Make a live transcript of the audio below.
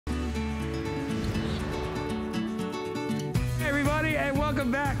everybody, and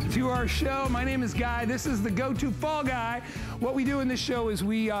welcome back to our show. My name is Guy. This is the go-to fall guy. What we do in this show is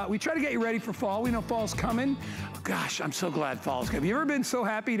we try to get you ready for fall. We know fall's coming. Gosh, I'm so glad fall's coming. Have you ever been so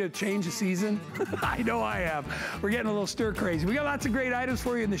happy to change the season? I know I have. We're getting a little stir crazy. We got lots of great items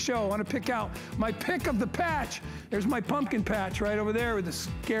for you in the show. I want to pick out my pick of the patch. There's my pumpkin patch right over there with the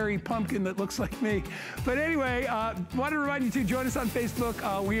scary pumpkin that looks like me. But anyway, want to remind you to join us on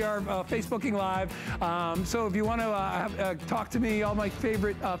Facebook. We are Facebooking Live. So if you want to talk to me, all my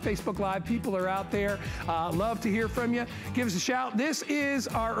favorite Facebook Live people are out there. Love to hear from you. Give us a shout. This is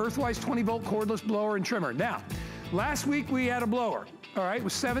our Earthwise 20-volt cordless blower and trimmer. Now, last week we had a blower, all right, it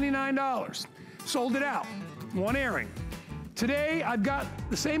was $79. Sold it out, one airing. Today I've got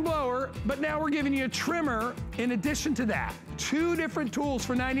the same blower, but now we're giving you a trimmer in addition to that. Two different tools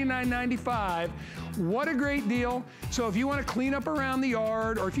for $99.95. What a great deal. So if you want to clean up around the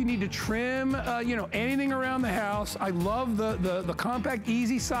yard, or if you need to trim, you know, anything around the house, I love the compact,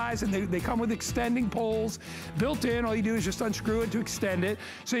 easy size, and they come with extending poles built in. All you do is just unscrew it to extend it.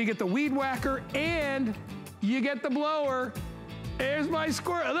 So you get the weed whacker and you get the blower. There's my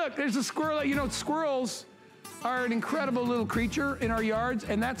squirrel. Look, there's a squirrel. You know, squirrels are an incredible little creature in our yards,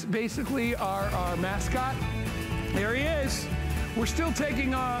 and that's basically our mascot. There he is. We're still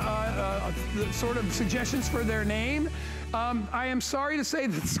taking sort of suggestions for their name. I am sorry to say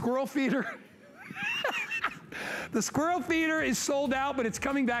that the squirrel feeder the squirrel feeder is sold out, but it's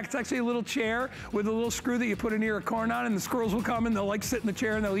coming back. It's actually a little chair with a little screw that you put an ear of corn on, and the squirrels will come and they'll like sit in the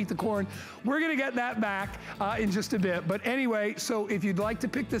chair and they'll eat the corn. We're gonna get that back in just a bit. But anyway, so if you'd like to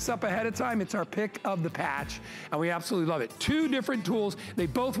pick this up ahead of time, it's our pick of the patch, and we absolutely love it. Two different tools. They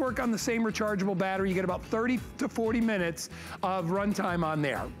both work on the same rechargeable battery. You get about 30 to 40 minutes of runtime on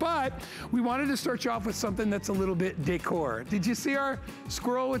there. But we wanted to start you off with something that's a little bit decor. Did you see our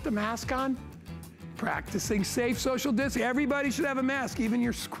squirrel with the mask on? Practicing safe social distancing. Everybody should have a mask, even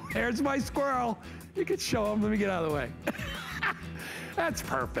your squirrel. There's my squirrel. You can show them. Let me get out of the way. That's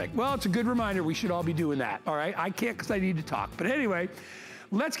perfect. Well, it's a good reminder we should all be doing that, all right? I can't because I need to talk. But anyway,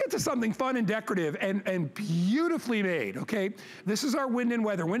 let's get to something fun and decorative and beautifully made, okay? This is our Wind and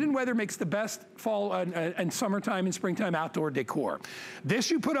Weather. Wind and Weather makes the best fall and summertime and springtime outdoor decor.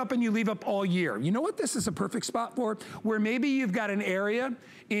 This you put up and you leave up all year. You know what this is a perfect spot for? Where maybe you've got an area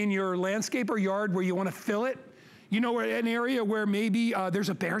in your landscape or yard where you want to fill it. You know, an area where maybe there's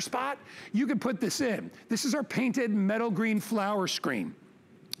a bare spot. You can put this in. This is our painted metal green flower screen.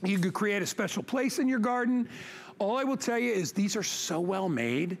 You could create a special place in your garden. All I will tell you is these are so well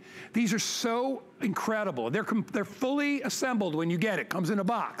made. These are so incredible. They're fully assembled when you get it. Comes in a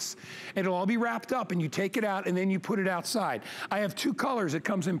box. It'll all be wrapped up and you take it out and then you put it outside. I have two colors. It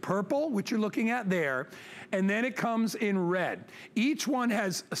comes in purple, which you're looking at there, and then it comes in red. Each one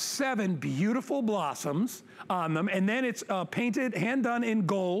has 7 beautiful blossoms on them, and then it's painted, hand done in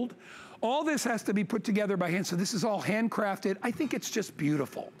gold. All this has to be put together by hand, so this is all handcrafted. I think it's just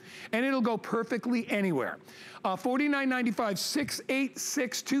beautiful. And it'll go perfectly anywhere. $49.95,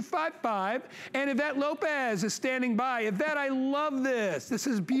 686-255. And Yvette Lopez is standing by. Yvette, I love this. This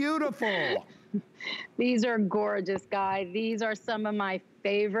is beautiful. These are gorgeous, Guy. These are some of my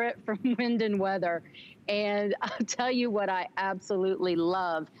favorite from Wind and Weather. And I'll tell you what I absolutely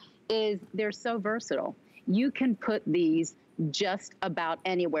love is they're so versatile. You can put these just about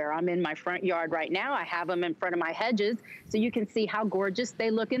anywhere. I'm in my front yard right now. I have them in front of my hedges so you can see how gorgeous they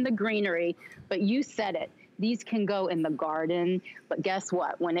look in the greenery. But you said it. These can go in the garden, but guess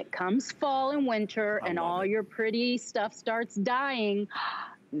what? When it comes fall and winter and all your pretty stuff starts dying,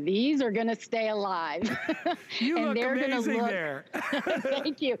 these are gonna stay alive. You and look they're amazing gonna look, there.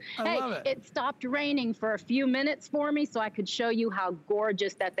 Thank you. I love it stopped raining for a few minutes for me so I could show you how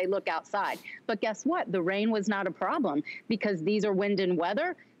gorgeous that they look outside. But guess what? The rain was not a problem because these are Wind and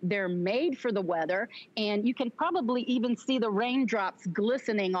Weather. They're made for the weather, and you can probably even see the raindrops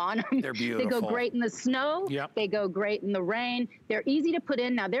glistening on them. They're beautiful. They go great in the snow. Yep. They go great in the rain. They're easy to put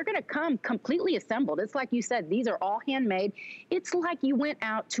in. Now, they're going to come completely assembled. It's like you said, these are all handmade. It's like you went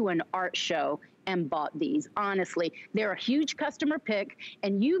out to an art show and bought these. Honestly, they're a huge customer pick.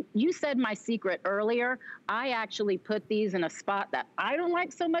 And you said my secret earlier. I actually put these in a spot that I don't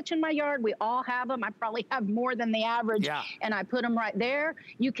like so much in my yard. We all have them. I probably have more than the average. Yeah. And I put them right there.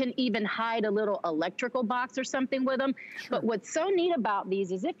 You can even hide a little electrical box or something with them. Sure. But what's so neat about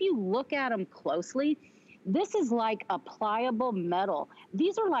these is if you look at them closely, this is like a pliable metal.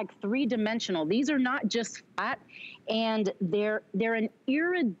 These are like 3-dimensional. These are not just flat, and they're an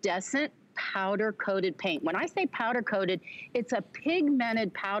iridescent powder coated paint. When I say powder coated, it's a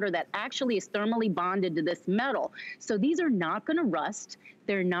pigmented powder that actually is thermally bonded to this metal. So these are not gonna rust,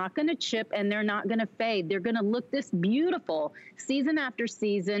 they're not gonna chip, and they're not gonna fade. They're gonna look this beautiful season after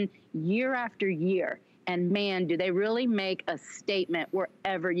season, year after year. And man, do they really make a statement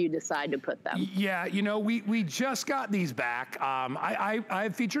wherever you decide to put them. Yeah, you know, we just got these back.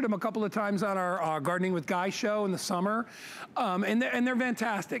 I've featured them a couple of times on our Gardening with Guy show in the summer, and they're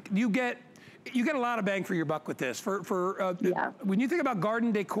fantastic. You get a lot of bang for your buck with this. When you think about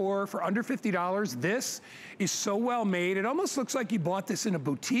garden decor for under $50, this is so well made. It almost looks like you bought this in a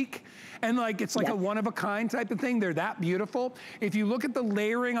boutique, and like it's like a one-of-a-kind type of thing. They're that beautiful. If you look at the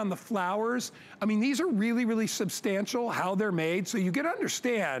layering on the flowers, I mean, these are really, really substantial how they're made, so you can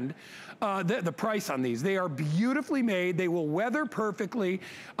understand the price on these. They are beautifully made. They will weather perfectly.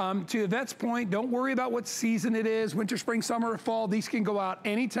 To Yvette's point, don't worry about what season it is, winter, spring, summer, or fall. These can go out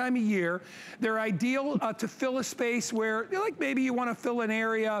any time of year. They're ideal to fill a space where, like maybe you want to fill an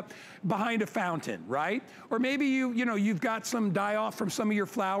area behind a fountain, right? Or maybe you've got some die-off from some of your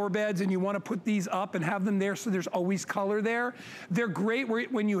flower beds and you want to put these up and have them there so there's always color there. They're great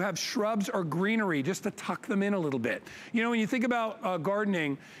when you have shrubs or greenery, just to tuck them in a little bit. You know, when you think about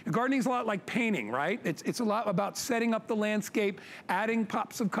gardening's a lot like painting, right? It's a lot about setting up the landscape, adding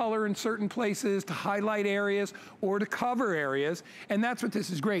pops of color in certain places to highlight areas or to cover areas, and that's what this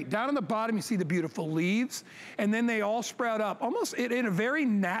is great. Down on the bottom, you see the beautiful leaves, and then they all sprout up, almost in a very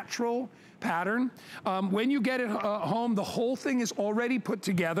natural pattern. When you get it home, the whole thing is already put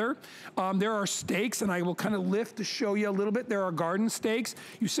together. There are stakes, and I will kind of lift to show you a little bit. There are garden stakes.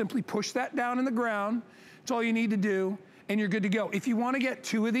 You simply push that down in the ground. That's all you need to do, and you're good to go. If you want to get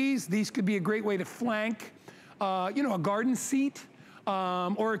 2 of these could be a great way to flank, a garden seat.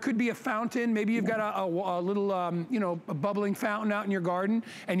 Or it could be a fountain. Maybe you've got a little, a bubbling fountain out in your garden,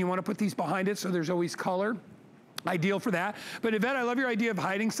 and you want to put these behind it so there's always color. Ideal for that. But Yvette, I love your idea of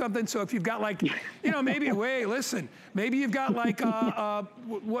hiding something. So if you've got like, maybe, maybe you've got like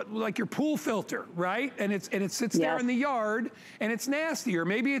like your pool filter, right? And it sits there in the yard and it's nasty. Or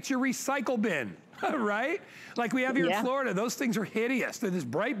maybe it's your recycle bin, right? Like we have here in Florida, those things are hideous. They're this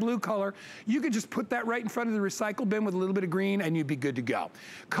bright blue color. You could just put that right in front of the recycle bin with a little bit of green and you'd be good to go.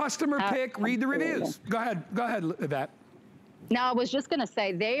 Customer pick, read the reviews. Go ahead, Yvette. Now, I was just going to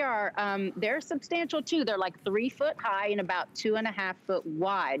say, they're substantial too. They're like 3 foot high and about 2.5 foot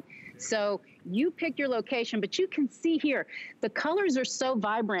wide. So you pick your location, but you can see here, the colors are so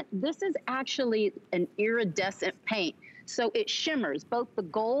vibrant. This is actually an iridescent paint. So it shimmers, both the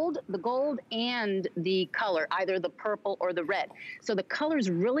gold and the color, either the purple or the red. So the color's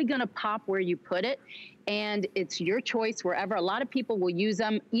really gonna pop where you put it, and it's your choice wherever. A lot of people will use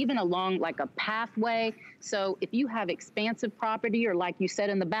them even along like a pathway. So if you have expansive property, or like you said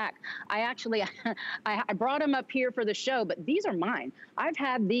in the back, I brought them up here for the show, but these are mine. I've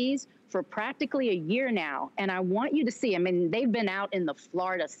had these for practically a year now, and I want you to see, I mean, they've been out in the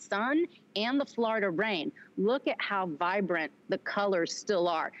Florida sun and the Florida rain. Look at how vibrant the colors still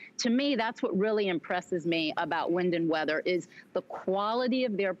are. To me, that's what really impresses me about Wind and Weather, is the quality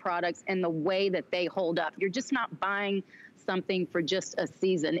of their products and the way that they hold up. You're just not buying something for just a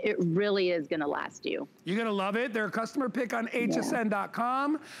season. It really is gonna last you. You're gonna love it. They're a customer pick on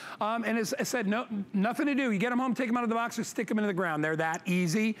hsn.com. And as I said, nothing to do. You get them home, take them out of the box, or stick them into the ground. They're that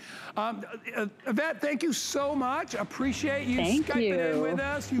easy. Yvette, thank you so much. Appreciate you Skyping in with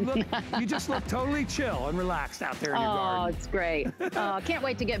us. You just look totally chill and relaxed out there in your garden. Oh, it's great. Can't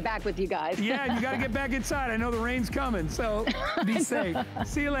wait to get back with you guys. Yeah, you gotta get back inside. I know the rain's coming, so be safe.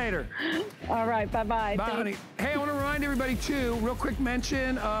 See you later. All right, bye-bye. Bye, honey. Hey, I wanna remind everybody too, real quick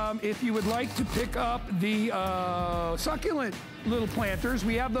mention, if you would like to pick up the succulent little planters,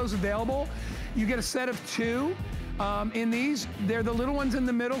 we have those available. You get a set of 2 in these. They're the little ones in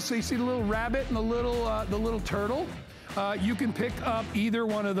the middle, so you see the little rabbit and the little turtle. You can pick up either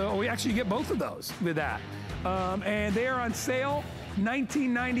one of those. Actually, you get both of those with that. And they are on sale,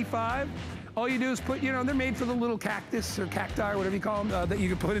 $19.95. All you do is put, they're made for the little cactus or cacti or whatever you call them that you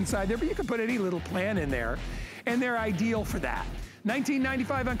can put inside there, but you can put any little plant in there, and they're ideal for that.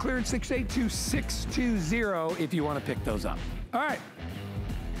 $19.95 on clearance, 682-620 if you want to pick those up. All right.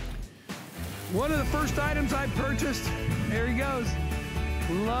 One of the first items I purchased, there he goes.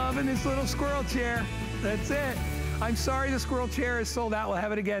 Loving this little squirrel chair. That's it. I'm sorry the squirrel chair is sold out. We'll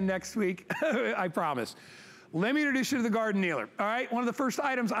have it again next week, I promise. Let me introduce you to the garden dealer. All right, one of the first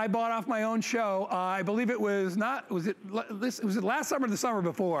items I bought off my own show, I believe it was was it last summer or the summer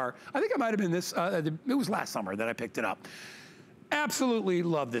before? I think it might have been this, it was last summer that I picked it up. Absolutely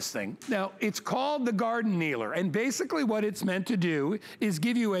love this thing. Now, it's called the Garden Kneeler, and basically what it's meant to do is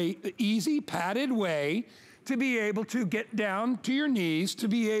give you a easy padded way to be able to get down to your knees, to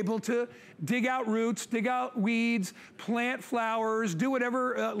be able to dig out roots, dig out weeds, plant flowers, do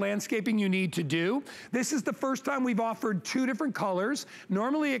whatever landscaping you need to do. This is the first time we've offered 2 different colors.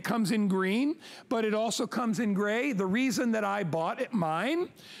 Normally it comes in green, but it also comes in gray. The reason that I bought mine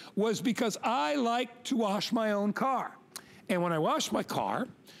was because I like to wash my own car. And when I wash my car,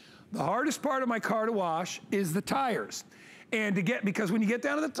 the hardest part of my car to wash is the tires. And because when you get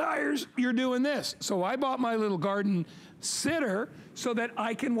down to the tires, you're doing this. So I bought my little garden sitter so that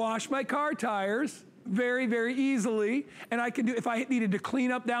I can wash my car tires very, very easily. And I can do, if I needed to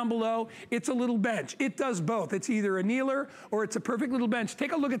clean up down below, it's a little bench. It does both. It's either a kneeler or it's a perfect little bench.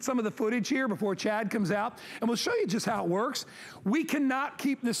 Take a look at some of the footage here before Chad comes out, and we'll show you just how it works. We cannot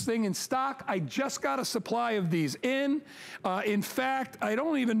keep this thing in stock. I just got a supply of these in. In fact, I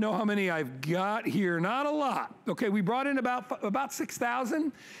don't even know how many I've got here. Not a lot. Okay, we brought in about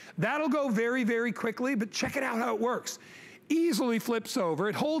 6,000. That'll go very, very quickly, but check it out how it works. Easily flips over.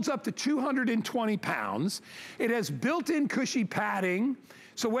 It holds up to 220 pounds. It has built-in cushy padding.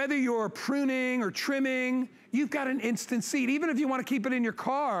 So whether you're pruning or trimming, you've got an instant seat. Even if you want to keep it in your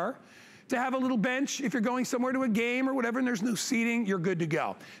car to have a little bench, if you're going somewhere to a game or whatever and there's no seating, you're good to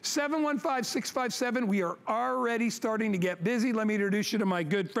go. 715-657, we are already starting to get busy. Let me introduce you to my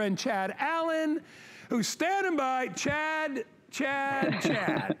good friend Chad Allen, who's standing by. Chad.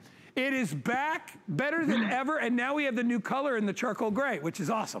 It is back better than ever, and now we have the new color in the charcoal gray, which is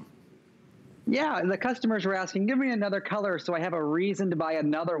awesome. Yeah, the customers were asking, give me another color so I have a reason to buy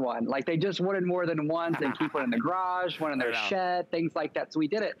another one. Like they just wanted more than one. They keep one in the garage, one in their shed, things like that. So we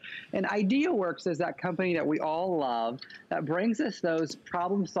did it. And IdeaWorks is that company that we all love that brings us those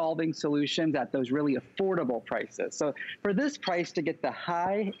problem-solving solutions at those really affordable prices. So for this price to get the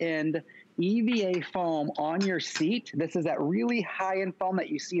high-end EVA foam on your seat. This is that really high-end foam that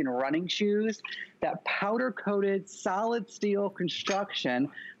you see in running shoes, that powder-coated solid steel construction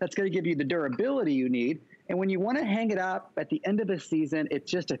that's going to give you the durability you need. And when you want to hang it up at the end of the season,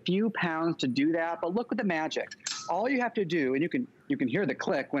 it's just a few pounds to do that. But look at the magic. All you have to do, and you can hear the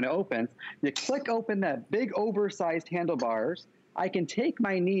click when it opens, you click open that big oversized handlebars. I can take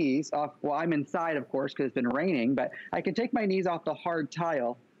my knees off, well, I'm inside, of course, because it's been raining, but I can take my knees off the hard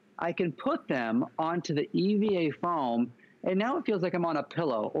tile. I can put them onto the EVA foam, and now it feels like I'm on a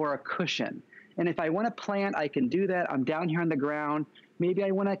pillow or a cushion. And if I want to plant, I can do that. I'm down here on the ground. Maybe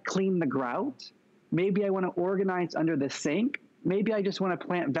I want to clean the grout. Maybe I want to organize under the sink. Maybe I just want to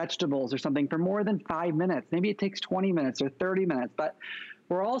plant vegetables or something for more than 5 minutes. Maybe it takes 20 minutes or 30 minutes. But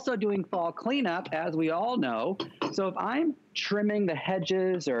we're also doing fall cleanup, as we all know. So if I'm trimming the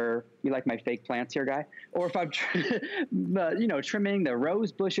hedges, or you like my fake plants here, guy? Or if I'm trimming the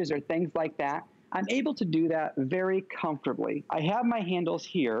rose bushes or things like that, I'm able to do that very comfortably. I have my handles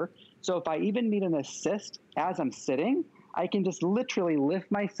here. So if I even need an assist as I'm sitting, I can just literally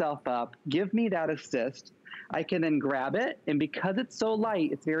lift myself up, give me that assist. I can then grab it, and because it's so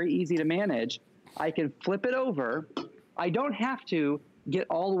light, it's very easy to manage. I can flip it over. I don't have to get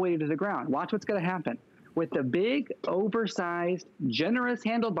all the way to the ground. Watch what's going to happen. With the big, oversized, generous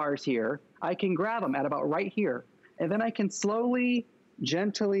handlebars here, I can grab them at about right here. And then I can slowly,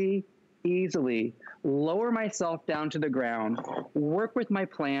 gently, easily lower myself down to the ground, work with my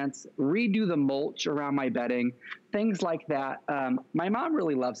plants, redo the mulch around my bedding, things like that. My mom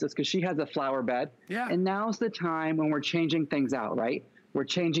really loves this because she has a flower bed. Yeah. And now's the time when we're changing things out, right? We're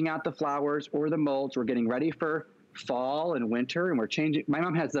changing out the flowers or the mulch. We're getting ready for fall and winter, and we're changing. My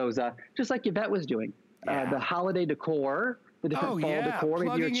mom has those, just like Yvette was doing, the holiday decor, the different fall decor.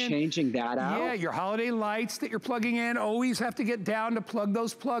 Maybe you're changing that out. Yeah, your holiday lights that you're plugging in, always have to get down to plug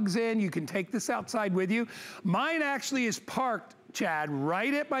those plugs in. You can take this outside with you. Mine actually is parked, Chad,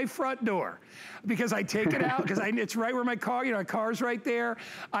 right at my front door, because I take it out, because it's right where my car, my car's right there.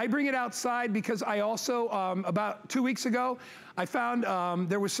 I bring it outside because I also, about 2 weeks ago, I found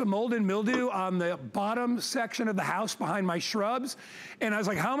there was some mold and mildew on the bottom section of the house behind my shrubs. And I was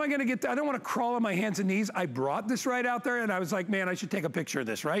like, how am I gonna get that? I don't wanna crawl on my hands and knees. I brought this right out there, and I was like, man, I should take a picture of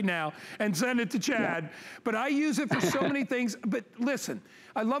this right now and send it to Chad. Yeah. But I use it for so many things. But listen,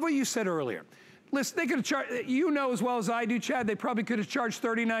 I love what you said earlier. listen, they could have charged, you know as well as I do, Chad, they probably could have charged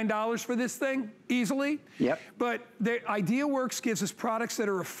 $39 for this thing easily. Yep. But IdeaWorks gives us products that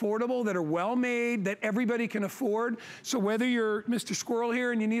are affordable, that are well made, that everybody can afford. So whether you're Mr. Squirrel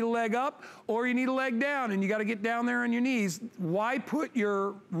here and you need a leg up, or you need a leg down and you got to get down there on your knees, why put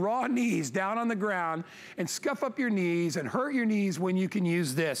your raw knees down on the ground and scuff up your knees and hurt your knees when you can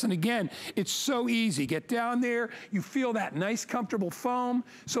use this? And again, it's so easy. Get down there, you feel that nice, comfortable foam.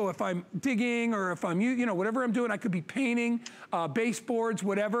 So if I'm digging or if I'm, you know, whatever I'm doing, I could be painting, baseboards,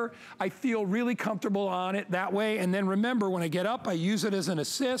 whatever, I feel really comfortable on it that way. And then remember, when I get up, I use it as an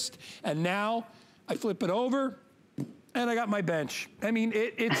assist, and now I flip it over, and I got my bench. I mean,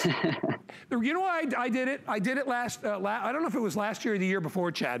 it's, you know why I did it? I did it I don't know if it was last year or the year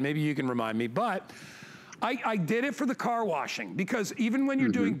before, Chad, maybe you can remind me, but I did it for the car washing, because even when you're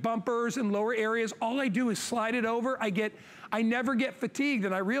doing bumpers and lower areas, all I do is slide it over. I never get fatigued,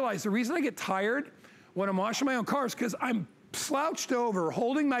 and I realize the reason I get tired when I'm washing my own car is because I'm slouched over,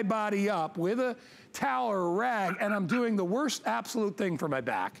 holding my body up with a towel or a rag, and I'm doing the worst absolute thing for my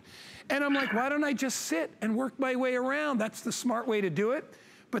back. And I'm like, why don't I just sit and work my way around? That's the smart way to do it.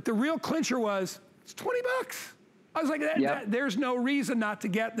 But the real clincher was, it's 20 bucks. I was like, there's no reason not to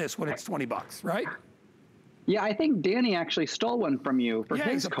get this when it's 20 bucks, right? Yeah, I think Danny actually stole one from you for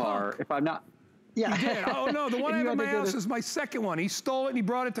his car, if I'm not. Yeah. He did. Oh no, the one I have in my house is my second one. He stole it and he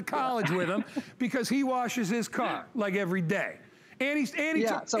brought it to college with him because he washes his car like every day. And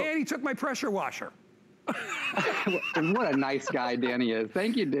he took my pressure washer. What a nice guy Danny is.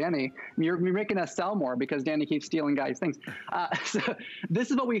 Thank you, Danny. You're making us sell more because Danny keeps stealing guys' things. So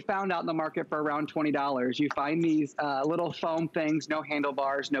this is what we found out in the market for around $20. You find these little foam things, no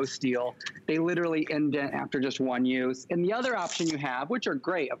handlebars, no steel. They literally indent after just one use. And the other option you have, which are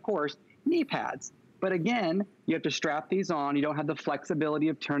great, of course, knee pads. But again, you have to strap these on. You don't have the flexibility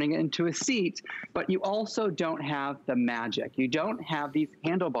of turning it into a seat, but you also don't have the magic. You don't have these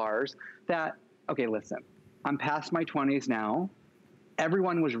handlebars that, okay, listen, I'm past my 20s now.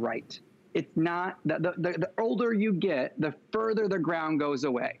 Everyone was right. It's not, the older you get, the further the ground goes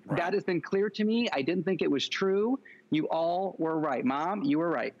away. Right. That has been clear to me. I didn't think it was true. You all were right. Mom, you were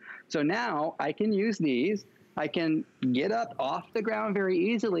right. So now I can use these. I can get up off the ground very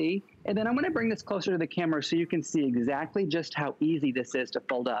easily. And then I'm going to bring this closer to the camera so you can see exactly just how easy this is to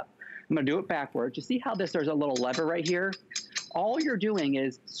fold up. I'm going to do it backwards. You see how there's a little lever right here? All you're doing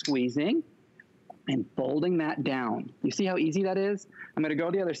is squeezing and folding that down. You see how easy that is? I'm going to go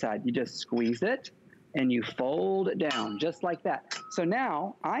to the other side. You just squeeze it and you fold it down just like that. So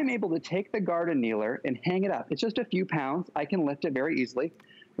now I'm able to take the garden kneeler and hang it up. It's just a few pounds. I can lift it very easily.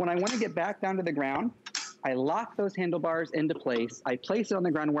 When I want to get back down to the ground, I lock those handlebars into place. I place it on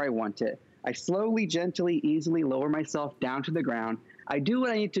the ground where I want it. I slowly, gently, easily lower myself down to the ground. I do what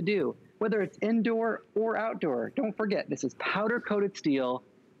I need to do, whether it's indoor or outdoor. Don't forget, this is powder-coated steel,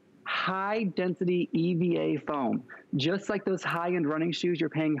 high-density EVA foam, just like those high-end running shoes you're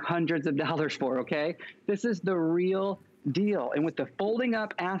paying hundreds of dollars for, okay? This is the real deal. And with the folding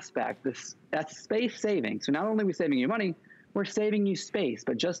up aspect, that's space saving. So not only are we saving you money, we're saving you space.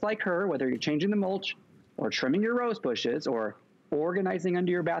 But just like her, whether you're changing the mulch, or trimming your rose bushes, or organizing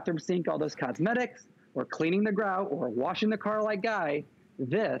under your bathroom sink all those cosmetics, or cleaning the grout, or washing the car like Guy,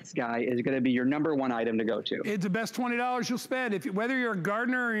 this guy is going to be your #1 item to go to. It's the best $20 you'll spend, whether you're a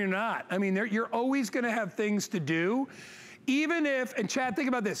gardener or you're not. I mean, you're always going to have things to do. Even if, and Chad, think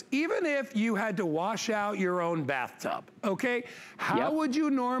about this, even if you had to wash out your own bathtub, okay? How would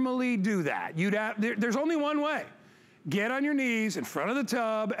you normally do that? There's only one way. Get on your knees in front of the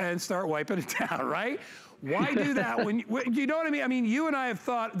tub and start wiping it down, right? Why do that when you know what I mean? I mean, you and I have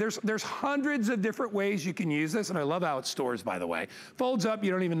thought there's hundreds of different ways you can use this, and I love how it stores, by the way. Folds up, you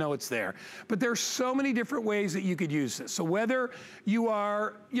don't even know it's there. But there's so many different ways that you could use this. So whether you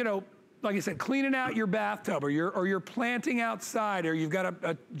are, you know, like I said, cleaning out your bathtub, or you're planting outside, or you've got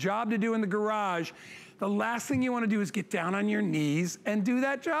a job to do in the garage, the last thing you want to do is get down on your knees and do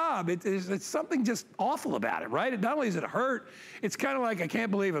that job. It's something just awful about it, right? Not only does it hurt, it's kind of like, I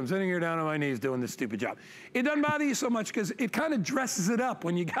can't believe I'm sitting here down on my knees doing this stupid job. It doesn't bother you so much because it kind of dresses it up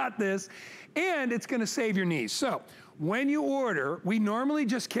when you got this, and it's going to save your knees. So when you order, we normally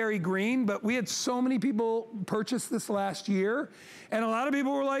just carry green, but we had so many people purchase this last year, and a lot of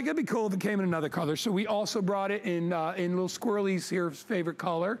people were like, it'd be cool if it came in another color. So we also brought it in little Squirrely's here's favorite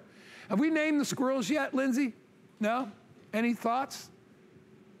color. Have we named the squirrels yet, Lindsay? No? Any thoughts?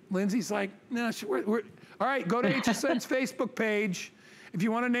 Lindsay's like, no, all right, go to HSN's Facebook page. If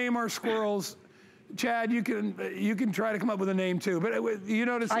you want to name our squirrels, Chad, you can try to come up with a name too. But you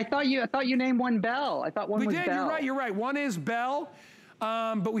notice. I thought you named one Belle. I thought one was Belle. You're right. One is Belle.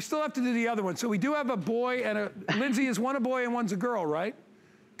 but we still have to do the other one. So we do have a boy and a, Lindsay, is one a boy and one's a girl, right?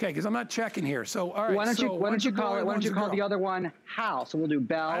 Okay, because I'm not checking here. So, all right. Why don't you call the other one Hal? So we'll do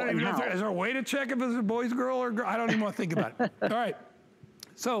Belle and Hal. Is there a way to check if it's a boy's girl or girl? I don't even want to think about it. All right.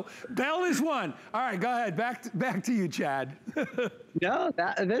 So Belle is one. All right, go ahead. Back to you, Chad. No,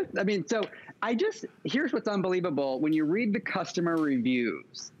 here's what's unbelievable. When you read the customer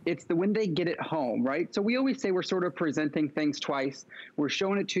reviews, it's when they get it home, right? So we always say we're sort of presenting things twice. We're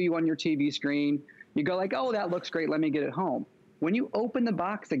showing it to you on your TV screen. You go like, oh, that looks great. Let me get it home. When you open the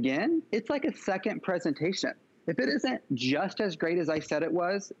box again, it's like a second presentation. If it isn't just as great as I said it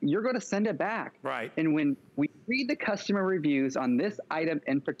was, you're going to send it back. Right. And when we read the customer reviews on this item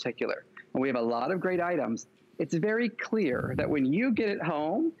in particular, and we have a lot of great items, it's very clear that when you get it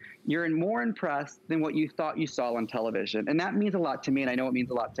home, you're more impressed than what you thought you saw on television. And that means a lot to me, and I know it means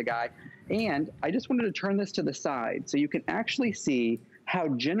a lot to Guy. And I just wanted to turn this to the side so you can actually see how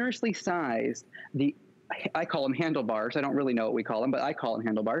generously sized I call them handlebars. I don't really know what we call them, but I call them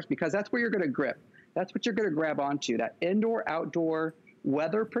handlebars because that's where you're going to grip. That's what you're going to grab onto, that indoor, outdoor,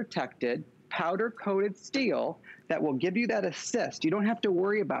 weather-protected, powder-coated steel that will give you that assist. You don't have to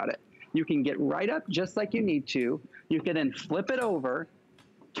worry about it. You can get right up just like you need to. You can then flip it over,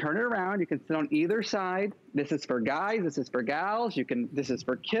 turn it around. You can sit on either side. This is for guys. This is for gals. This is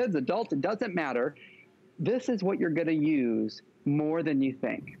for kids, adults. It doesn't matter. This is what you're going to use more than you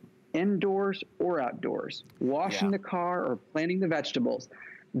think, indoors or outdoors, washing the car or planting the vegetables.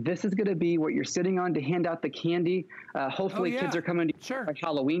 This is going to be what you're sitting on to hand out the candy. Hopefully kids are coming to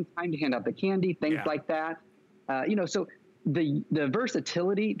Halloween time to hand out the candy, things like that. So the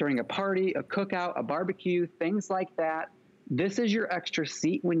versatility during a party, a cookout, a barbecue, things like that. This is your extra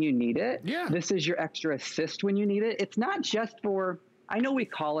seat when you need it. Yeah. This is your extra assist when you need it. It's not just for, I know we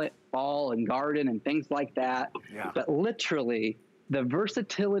call it fall and garden and things like that, but literally the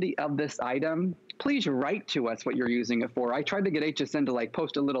versatility of this item, please write to us what you're using it for. I tried to get HSN to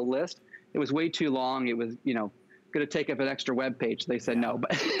post a little list. It was way too long. It was, going to take up an extra web page. They said no.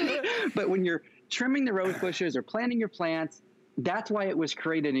 But when you're trimming the rose bushes or planting your plants, that's why it was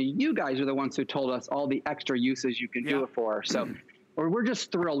created. And you guys are the ones who told us all the extra uses you can do it for. So we're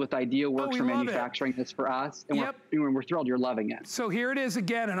just thrilled with IdeaWorks for manufacturing this for us. And we're thrilled you're loving it. So here it is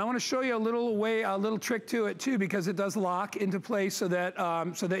again. And I want to show you a little trick to it too, because it does lock into place so that,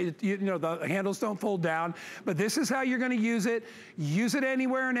 the handles don't fold down. But this is how you're going to use it. Use it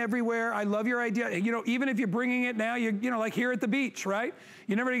anywhere and everywhere. I love your idea. Even if you're bringing it now, like here at the beach, right?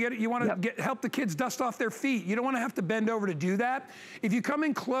 You never get it. You want to help the kids dust off their feet. You don't want to have to bend over to do that. If you come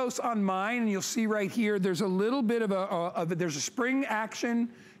in close on mine, and you'll see right here, there's a little bit of there's a spring action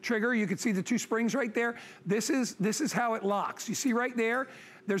trigger. You can see the two springs right there. This is how it locks. You see right there?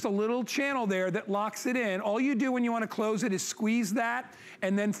 There's a little channel there that locks it in. All you do when you want to close it is squeeze that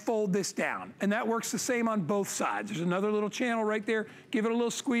and then fold this down. And that works the same on both sides. There's another little channel right there. Give it a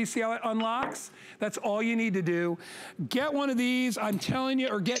little squeeze. See how it unlocks? That's all you need to do. Get one of these, I'm telling you,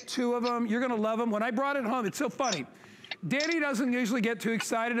 or get two of them. You're going to love them. When I brought it home, it's so funny. Danny doesn't usually get too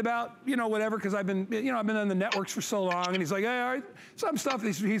excited about, whatever, because I've been on the networks for so long, and he's like, hey, all right, some stuff,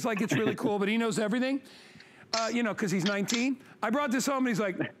 he's like, it's really cool, but he knows everything, because he's 19. I brought this home, and he's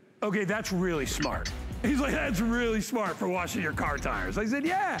like, okay, that's really smart. He's like, that's really smart for washing your car tires. I said,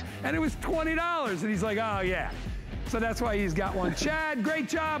 yeah, and it was $20, and he's like, oh, yeah. So that's why he's got one. Chad, great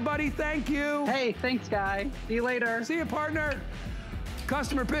job, buddy, thank you. Hey, thanks, Guy. See you later. See you, partner.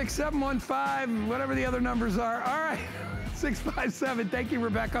 Customer pick 715, whatever the other numbers are. All right. 657. Thank you,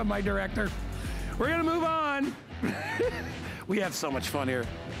 Rebecca, my director. We're going to move on. We have so much fun here.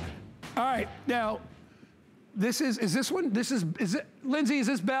 All right. Now, is this one? Is it, Lindsay, is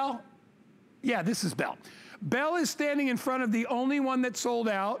this Belle? Yeah, this is Belle. Belle is standing in front of the only one that sold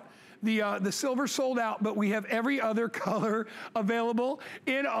out. The silver sold out, but we have every other color available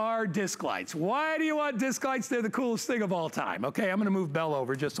in our disc lights. Why do you want disc lights? They're the coolest thing of all time. Okay, I'm going to move Belle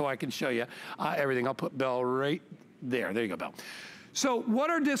over just so I can show you everything. I'll put Belle right there. There you go, Belle. So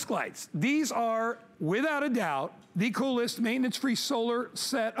what are disc lights? These are, without a doubt, the coolest maintenance-free solar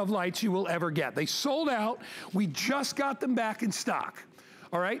set of lights you will ever get. They sold out. We just got them back in stock.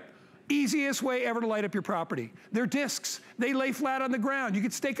 All right? Easiest way ever to light up your property. They're discs. They lay flat on the ground. You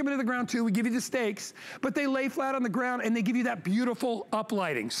could stake them into the ground too. We give you the stakes, but they lay flat on the ground and they give you that beautiful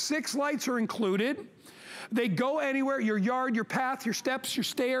uplighting. 6 lights are included. They go anywhere, your yard, your path, your steps, your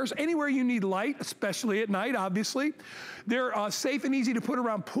stairs, anywhere you need light, especially at night, obviously. They're safe and easy to put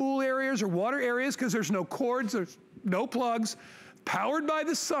around pool areas or water areas because there's no cords, there's no plugs. powered by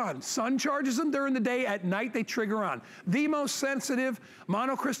the sun. Sun charges them during the day. At night, they trigger on. The most sensitive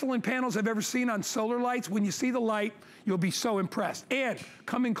monocrystalline panels I've ever seen on solar lights. When you see the light, you'll be so impressed. And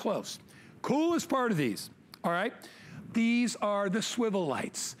coming close, coolest part of these, all right? These are the swivel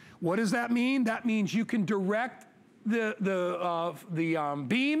lights. What does that mean? That means you can direct the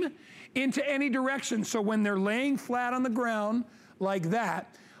beam into any direction. So when they're laying flat on the ground like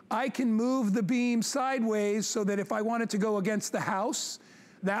that, I can move the beam sideways so that if I want it to go against the house,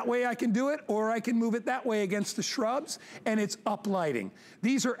 that way I can do it, or I can move it that way against the shrubs, and it's uplighting.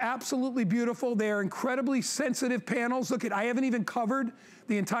 These are absolutely beautiful. They are incredibly sensitive panels. Look at, I haven't even covered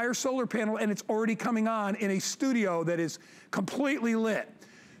the entire solar panel, and it's already coming on in a studio that is completely lit.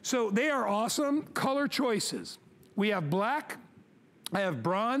 So they are awesome. Color choices. We have black, I have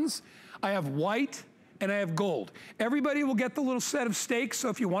bronze, I have white, and I have gold. Everybody will get the little set of stakes, so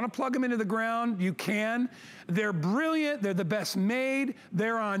if you want to plug them into the ground, you can. They're brilliant, they're the best made,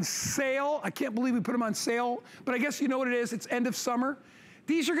 they're on sale. I can't believe we put them on sale, but I guess you know what it is, it's end of summer.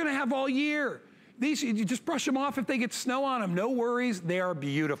 These you're gonna have all year. These, you just brush them off if they get snow on them, no worries, they are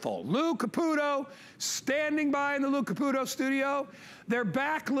beautiful. Lou Caputo, standing by in the Lou Caputo studio. They're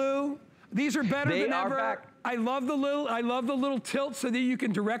back, Lou. These are better than ever. Back. I love the little tilt so that you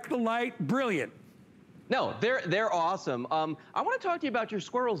can direct the light, brilliant. No, they're awesome. I want to talk to you about your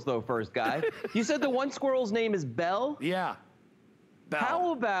squirrels, though, first, Guy. You said the one squirrel's name is Belle? Yeah, Belle.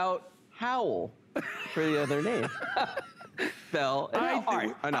 How about Howl for the other name? Belle. All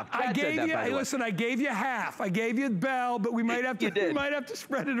right, enough. I gave you, hey, listen, I gave you half. I gave you Belle, but we might have to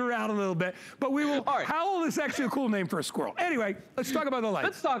spread it around a little bit. But we will, Howl is actually a cool name for a squirrel. Anyway, let's talk about the lights.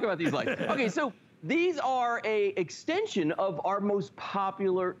 Let's talk about these lights. Okay, so these are an extension of our most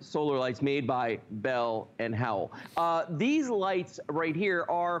popular solar lights made by Belle and Howl. These lights right here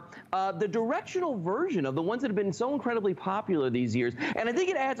are the directional version of the ones that have been so incredibly popular these years. And I think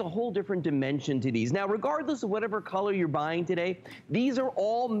it adds a whole different dimension to these. Now, regardless of whatever color you're buying today, these are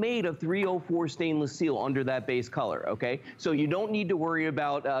all made of 304 stainless steel under that base color, okay? So you don't need to worry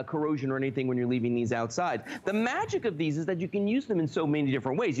about corrosion or anything when you're leaving these outside. The magic of these is that you can use them in so many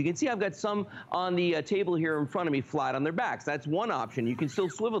different ways. You can see I've got some on the table here in front of me flat on their backs. That's one option. You can still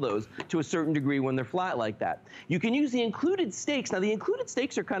swivel those to a certain degree when they're flat like that. You can use the included stakes. Now, the included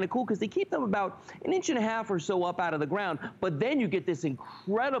stakes are kind of cool because they keep them about 1.5 inches or so up out of the ground, but then you get this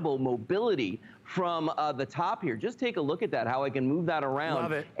incredible mobility from the top here. Just take a look at that, how I can move that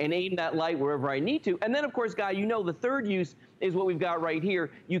around and aim that light wherever I need to. And then, of course, Guy, you know the third use is what we've got right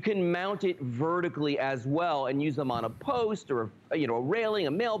here. You can mount it vertically as well and use them on a post or a railing,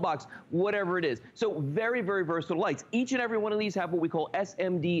 a mailbox, whatever it is. So very, very versatile lights. Each and every one of these have what we call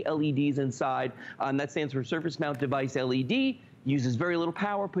SMD LEDs inside. That stands for Surface Mount Device LED. Uses very little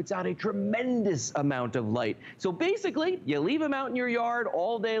power, puts out a tremendous amount of light. So basically, you leave them out in your yard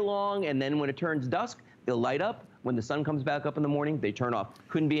all day long, and then when it turns dusk, they'll light up. When the sun comes back up in the morning, they turn off.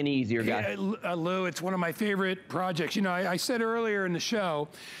 Couldn't be any easier, guys. Yeah, Lou, it's one of my favorite projects. You know, I said earlier in the show,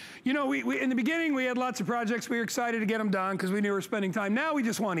 you know, we in the beginning, we had lots of projects. We were excited to get them done because we knew we were spending time. Now we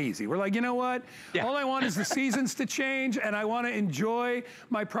just want easy. We're like, you know what? Yeah. All I want is the seasons to change, and I want to enjoy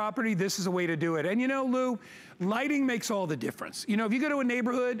my property. This is a way to do it. And you know, Lou, lighting makes all the difference. You know, if you go to a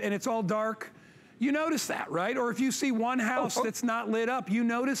neighborhood and it's all dark, you notice that, right? Or if you see one house that's not lit up, you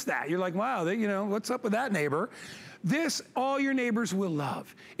notice that. You're like, wow, you know, what's up with that neighbor? This, all your neighbors will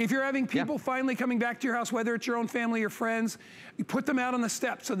love. If you're having people finally coming back to your house, whether it's your own family or friends, you put them out on the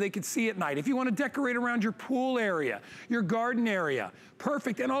steps so they can see at night. If you want to decorate around your pool area, your garden area,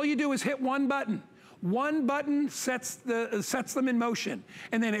 perfect. And all you do is hit one button. One button sets them in motion.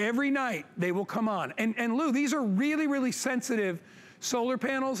 And then every night they will come on. And Lou, these are really, really sensitive solar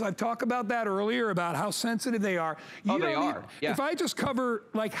panels. I've talked about that earlier, about how sensitive they are. They are. If I just cover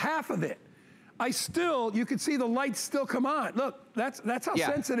like half of it, you can see the lights still come on. Look, that's how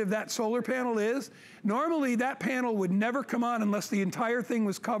sensitive that solar panel is. Normally that panel would never come on unless the entire thing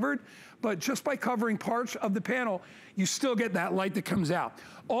was covered, but just by covering parts of the panel, you still get that light that comes out.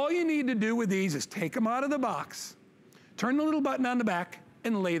 All you need to do with these is take them out of the box, turn the little button on the back,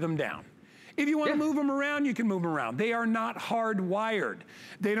 and lay them down. If you want to move them around, you can move them around. They are not hardwired.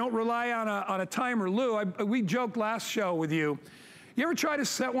 They don't rely on a timer. Lou, we joked last show with you. You ever try to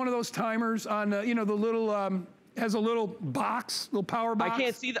set one of those timers on, you know, the little, has a little box, little power box?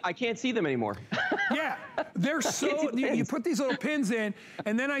 I can't see them anymore. Yeah, they're so, you put these little pins in,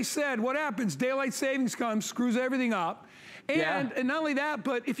 and then I said, what happens? Daylight savings comes, screws everything up. And not only that,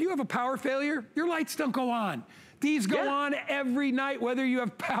 but if you have a power failure, your lights don't go on. These go on every night, whether you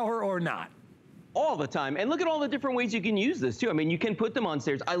have power or not. all the time. And look at all the different ways you can use this too. I mean, you can put them on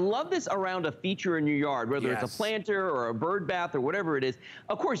stairs. I love this around a feature in your yard, whether it's a planter or a bird bath or whatever it is.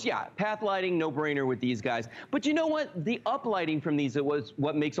 Of course, yeah, path lighting, no brainer with these guys. But you know what? The uplighting from these was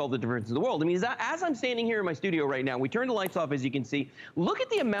what makes all the difference in the world. I mean, as I'm standing here in my studio right now, we turn the lights off, as you can see. Look at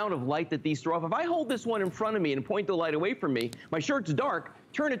the amount of light that these throw off. If I hold this one in front of me and point the light away from me, my shirt's dark,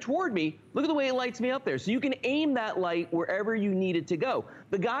 turn it toward me, look at the way it lights me up there. So you can aim that light wherever you need it to go.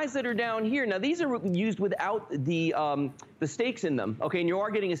 The guys that are down here, now these are used without the stakes in them, okay? And you are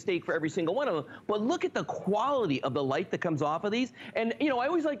getting a stake for every single one of them, but look at the quality of the light that comes off of these. And, you know, I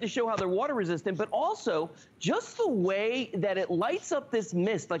always like to show how they're water resistant, but also just the way that it lights up this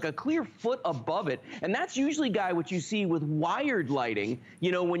mist like a clear foot above it. And that's usually, Guy, what you see with wired lighting,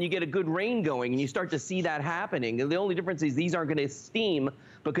 you know, when you get a good rain going and you start to see that happening. And the only difference is these aren't gonna steam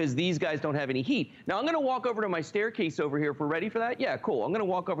because these guys don't have any heat. Now I'm gonna walk over to my staircase over here. If we're ready for that, yeah, cool. I'm gonna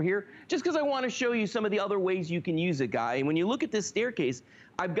walk over here just because I wanna show you some of the other ways you can use it, Guy. And when you look at this staircase,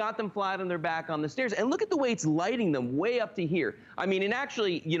 I've got them flat on their back on the stairs, and look at the way it's lighting them way up to here. I mean, and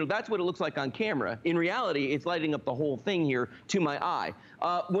actually, you know, that's what it looks like on camera. In reality, it's lighting up the whole thing here to my eye.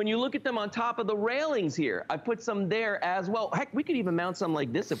 When you look at them on top of the railings here, I put some there as well. Heck, we could even mount some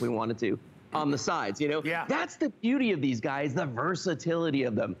like this if we wanted to on the sides, you know? Yeah. That's the beauty of these guys, the versatility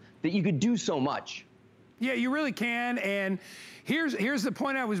of them, that you could do so much. Yeah, you really can. And here's the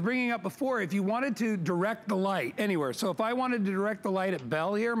point I was bringing up before. If you wanted to direct the light anywhere, so if I wanted to direct the light at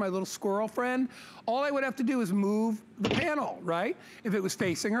Belle here, my little squirrel friend, all I would have to do is move the panel, right? If it was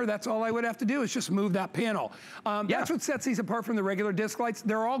facing her, that's all I would have to do is just move that panel. That's what sets these apart from the regular disc lights.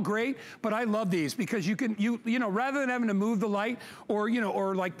 They're all great, but I love these because you can, you know, rather than having to move the light or, you know,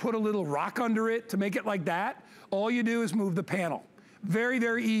 or like put a little rock under it to make it like that, all you do is move the panel. Very,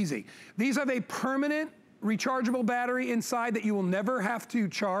 very easy. These have a permanent rechargeable battery inside that you will never have to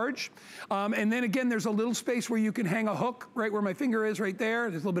charge. And then again, there's a little space where you can hang a hook right where my finger is right there.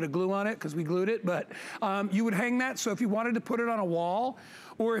 There's a little bit of glue on it because we glued it, but you would hang that. So if you wanted to put it on a wall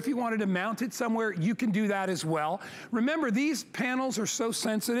or if you wanted to mount it somewhere, you can do that as well. Remember, these panels are so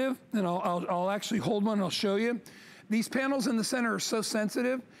sensitive, and I'll actually hold one and I'll show you. These panels in the center are so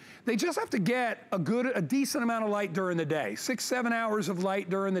sensitive. They just have to get a decent amount of light during the day, 6-7 hours of light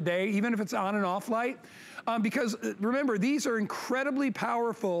during the day, even if it's on and off light. Because remember, these are incredibly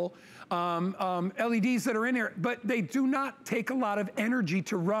powerful LEDs that are in here, but they do not take a lot of energy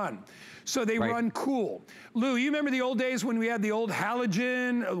to run. So they run cool. Lou, you remember the old days when we had the old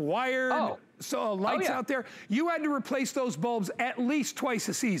halogen wired lights out there? You had to replace those bulbs at least twice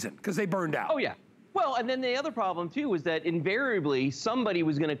a season because they burned out. Oh, yeah. Well, and then the other problem, too, was that invariably somebody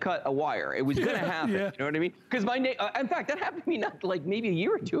was going to cut a wire. It was going to happen. You know what I mean? Because my in fact, that happened to me not like maybe a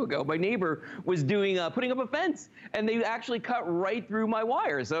year or two ago. My neighbor was doing putting up a fence, and they actually cut right through my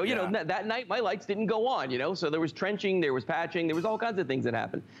wire. So, you know, that night my lights didn't go on, you know? So there was trenching, there was patching, there was all kinds of things that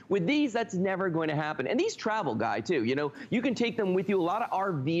happened. With these, that's never going to happen. And these travel, Guy, too. You know, you can take them with you. A lot of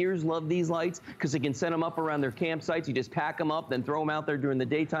RVers love these lights because they can set them up around their campsites. You just pack them up, then throw them out there during the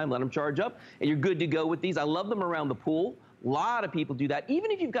daytime, let them charge up, and you're good to go with these. I love them around the pool. A lot of people do that. Even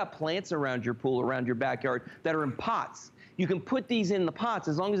if you've got plants around your pool, around your backyard that are in pots, you can put these in the pots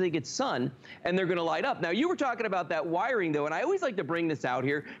as long as they get sun and they're gonna light up. Now, you were talking about that wiring though, and I always like to bring this out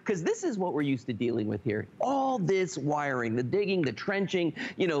here because this is what we're used to dealing with here. All this wiring, the digging, the trenching,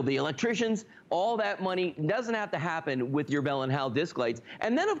 you know, the electricians, all that money doesn't have to happen with your Bell & Howell disc lights.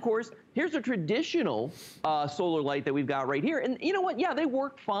 And then of course, here's a traditional solar light that we've got right here. And you know what? Yeah, they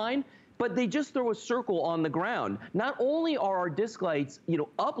work fine, but they just throw a circle on the ground. Not only are our disc lights, you know,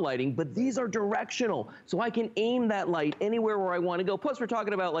 uplighting, but these are directional. So I can aim that light anywhere where I want to go. Plus, we're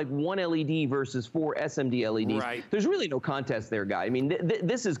talking about like 1 LED versus 4 SMD LEDs. Right. There's really no contest there, Guy. I mean,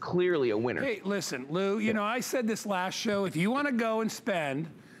 this is clearly a winner. Hey, listen, Lou, you know, I said this last show, if you want to go and spend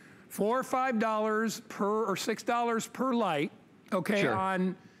 $4 or $5 per or $6 per light, okay,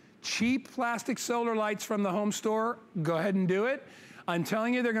 on cheap plastic solar lights from the home store, go ahead and do it. I'm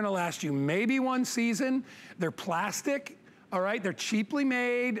telling you, they're gonna last you maybe 1 season. They're plastic, all right? They're cheaply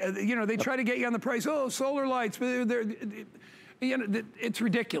made. You know, they try to get you on the price. Oh, solar lights, you know, it's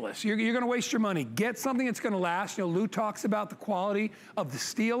ridiculous. You're gonna waste your money. Get something that's gonna last. You know, Lou talks about the quality of the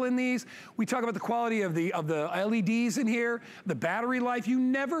steel in these. We talk about the quality of the LEDs in here, the battery life. You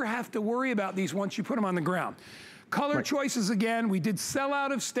never have to worry about these once you put them on the ground. Color choices again, we did sell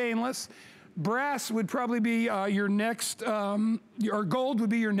out of stainless. Brass would probably be your next, or gold would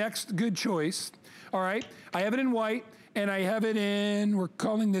be your next good choice. All right, I have it in white. and I have it in, we're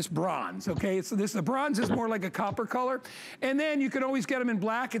calling this bronze, okay? So the bronze is more like a copper color. And then you can always get them in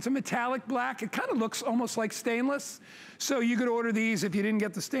black. It's a metallic black. It kind of looks almost like stainless. So you could order these. If you didn't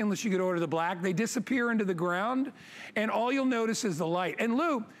get the stainless, you could order the black. They disappear into the ground, and all you'll notice is the light. And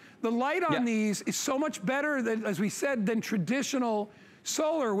Lou, the light on these is so much better than, as we said, than traditional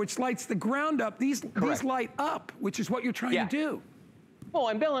solar, which lights the ground up. These light up, which is what you're trying to do. Oh,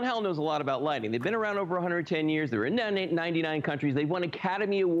 and Bell & Howell knows a lot about lighting. They've been around over 110 years. They're in 99 countries. They've won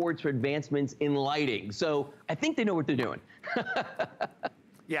Academy Awards for advancements in lighting. So I think they know what they're doing.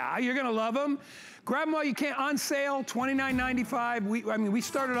 Yeah, you're gonna love them. Grab them while you can. On sale, $29.95. I mean, we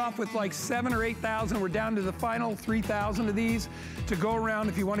started off with like 7,000 or 8,000. We're down to the final 3,000 of these to go around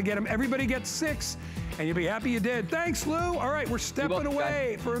if you want to get them. Everybody gets 6, and you'll be happy you did. Thanks, Lou. All right, we're stepping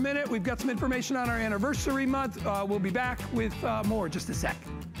away for a minute. We've got some information on our anniversary month. We'll be back with more in just a sec.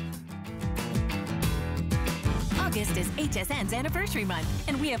 August is HSN's anniversary month,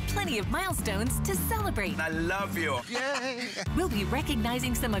 and we have plenty of milestones to celebrate. I love you. Yay! We'll be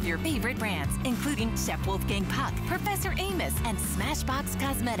recognizing some of your favorite brands, including Chef Wolfgang Puck, Professor Amos, and Smashbox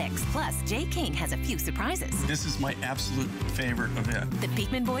Cosmetics. Plus, Jay King has a few surprises. This is my absolute favorite event. The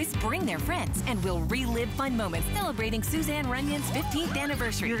Beekman Boys bring their friends, and we'll relive fun moments celebrating Suzanne Runyon's 15th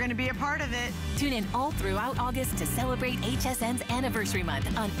anniversary. You're going to be a part of it. Tune in all throughout August to celebrate HSN's anniversary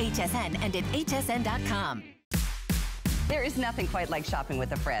month on HSN and at hsn.com. There is nothing quite like shopping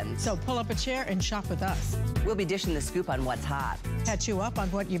with a friend. So pull up a chair and shop with us. We'll be dishing the scoop on what's hot. Catch you up on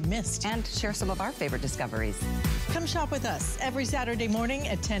what you've missed. And share some of our favorite discoveries. Come shop with us every Saturday morning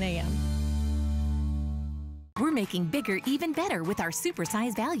at 10 a.m. We're making bigger even better with our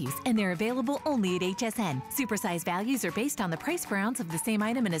supersize values, and they're available only at HSN. Supersize values are based on the price per ounce of the same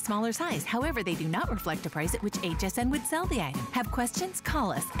item in a smaller size. However, they do not reflect a price at which HSN would sell the item. Have questions?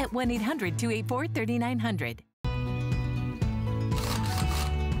 Call us at 1-800-284-3900.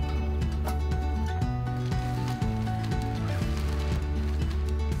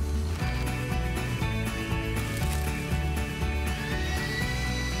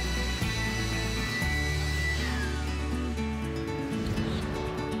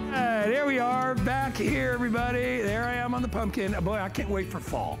 There we are, back here, everybody. There I am on the pumpkin. Boy, I can't wait for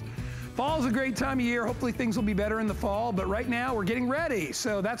fall. Fall's a great time of year. Hopefully things will be better in the fall, but right now we're getting ready.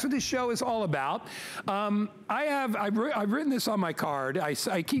 So that's what this show is all about. I've written this on my card.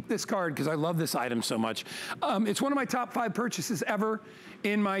 I keep this card because I love this item so much. It's one of my top 5 purchases ever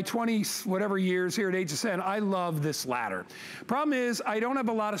in my 20 whatever years here at HSN. I love this ladder. Problem is, I don't have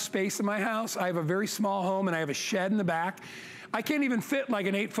a lot of space in my house. I have a very small home and I have a shed in the back. I can't even fit like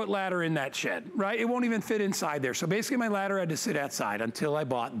an 8-foot ladder in that shed, right? It won't even fit inside there. So basically my ladder had to sit outside until I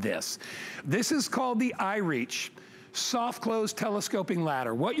bought this. This is called the iReach soft close telescoping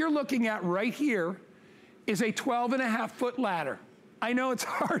ladder. What you're looking at right here is a 12.5-foot ladder. I know it's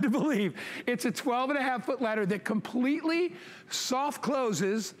hard to believe. It's a 12.5-foot ladder that completely soft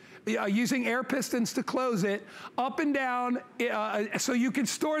closes using air pistons to close it up and down, so you can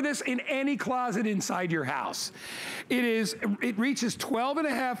store this in any closet inside your house. It reaches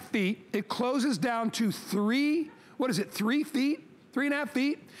 12.5 feet. It closes down to 3 feet? 3.5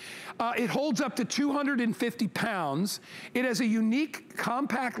 feet. It holds up to 250 pounds. It has a unique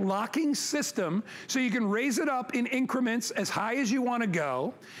compact locking system, so you can raise it up in increments as high as you want to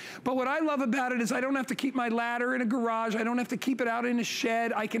go. But what I love about it is I don't have to keep my ladder in a garage. I don't have to keep it out in a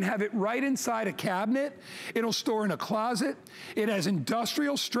shed. I can have it right inside a cabinet. It'll store in a closet. It has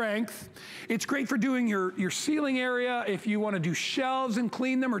industrial strength. It's great for doing your ceiling area if you want to do shelves and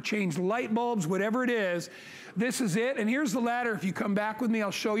clean them or change light bulbs, whatever it is. This is it, and here's the ladder. If you come back with me,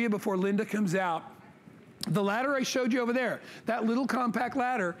 I'll show you before Linda comes out. The ladder I showed you over there, that little compact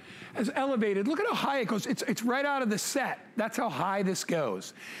ladder is elevated. Look at how high it goes. It's right out of the set. That's how high this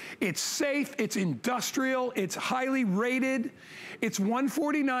goes. It's safe, it's industrial, it's highly rated. It's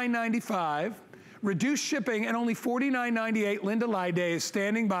 $149.95. Reduced shipping and only $49.98. Linda Lyde is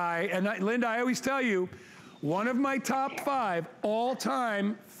standing by. And Linda, I always tell you, one of my top 5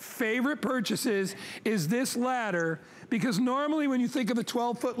 all-time favorite purchases is this ladder, because normally when you think of a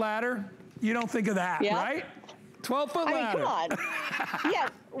 12-foot ladder, you don't think of that, right? 12-foot ladder. Come on. Yeah,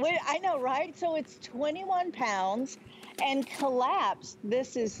 I know, right? So it's 21 pounds, and collapsed,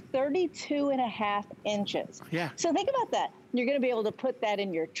 this is 32.5 inches. Yeah. So think about that. You're going to be able to put that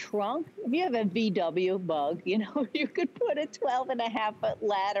in your trunk. If you have a VW Bug, you know, you could put a 12.5-foot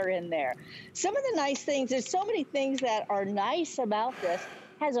ladder in there. Some of the nice things, there's so many things that are nice about this.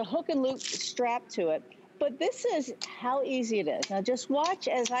 Has a hook and loop strap to it. But this is how easy it is. Now just watch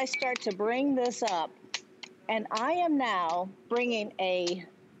as I start to bring this up. And I am now bringing a,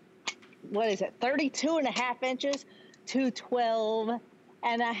 32.5 inches to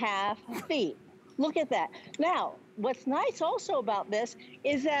 12.5 feet. Look at that. Now, what's nice also about this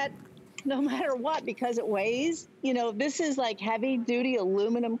is that no matter what, because it weighs, you know, this is like heavy duty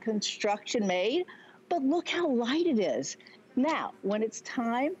aluminum construction made, but look how light it is. Now, when it's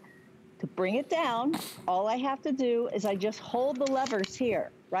time to bring it down, all I have to do is I just hold the levers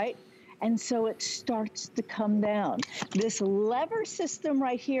here, right? And so it starts to come down. This lever system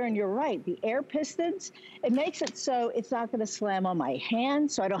right here, and you're right, the air pistons, it makes it so it's not gonna slam on my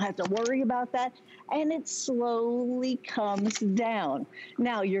hand, so I don't have to worry about that. And it slowly comes down.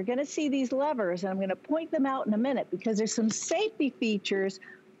 Now, you're gonna see these levers, and I'm gonna point them out in a minute because there's some safety features.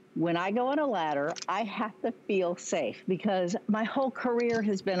 When I go on a ladder, I have to feel safe because my whole career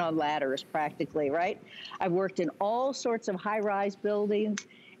has been on ladders practically, right? I've worked in all sorts of high-rise buildings,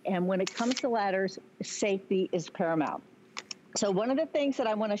 and when it comes to ladders, safety is paramount. So one of the things that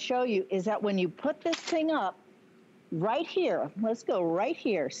I want to show you is that when you put this thing up right here, let's go right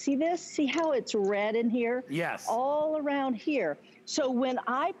here. See this? See how it's red in here? Yes. All around here. So when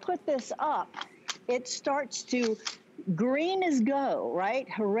I put this up, it starts to, green is go, right?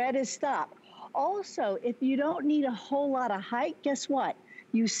 Red is stop. Also, if you don't need a whole lot of height, guess what?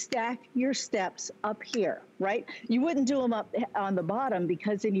 You stack your steps up here, right? You wouldn't do them up on the bottom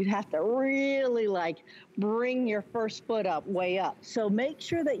because then you'd have to really like bring your first foot up, way up. So make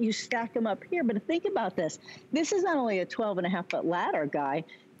sure that you stack them up here. But think about this. This is not only a 12.5 foot ladder, Guy.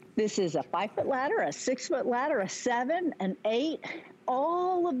 This is a 5 foot ladder, a 6 foot ladder, a 7, an 8,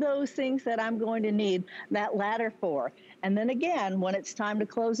 all of those things that I'm going to need that ladder for. And then again, when it's time to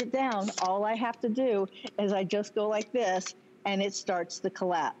close it down, all I have to do is I just go like this, and it starts to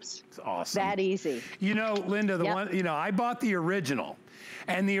collapse. It's awesome. That easy. You know, Linda, the one, you know, I bought the original,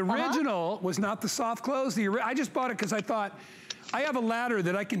 and the original was not the soft close. I just bought it because I thought, I have a ladder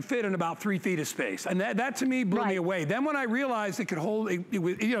that I can fit in about 3 feet of space. And that to me blew me away. Then when I realized it could hold,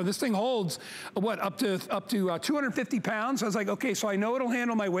 you know, this thing holds, what, up to 250 pounds. I was like, okay, so I know it'll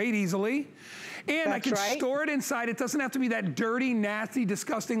handle my weight easily. And I can store it inside. It doesn't have to be that dirty, nasty,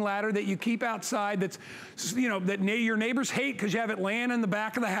 disgusting ladder that you keep outside that's, you know, that your neighbors hate because you have it laying in the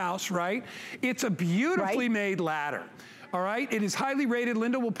back of the house, right? It's a beautifully made ladder. All right, it is highly rated.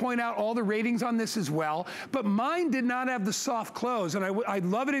 Linda will point out all the ratings on this as well. But mine did not have the soft close, and I'd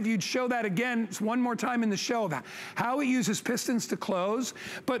love it if you'd show that again one more time in the show of how it uses pistons to close.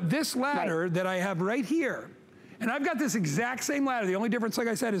 But this ladder that I have right here, and I've got this exact same ladder. The only difference, like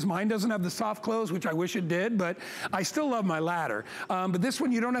I said, is mine doesn't have the soft close, which I wish it did, but I still love my ladder. But this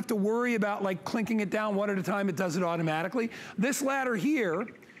one, you don't have to worry about like clinking it down one at a time. It does it automatically. This ladder here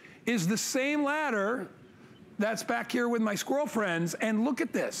is the same ladder that's back here with my squirrel friends, and look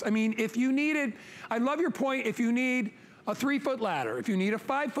at this. I mean, if you needed, I love your point, if you need a 3 foot ladder, if you need a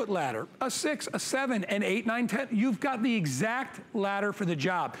 5 foot ladder, a 6, a 7, an 8, 9, 10, you've got the exact ladder for the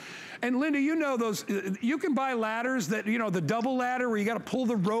job. And Linda, you know those, you can buy ladders that, you know, the double ladder where you gotta pull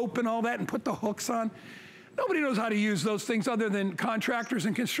the rope and all that and put the hooks on. Nobody knows how to use those things other than contractors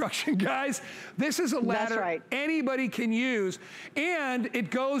and construction guys. This is a ladder anybody can use, and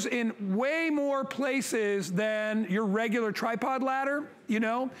it goes in way more places than your regular tripod ladder, you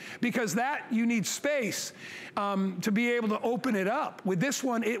know, because that you need space to be able to open it up. With this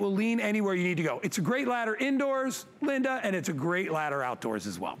one, it will lean anywhere you need to go. It's a great ladder indoors, Linda, and it's a great ladder outdoors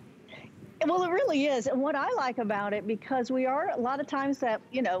as well. Well, it really is. And what I like about it, because we are a lot of times that,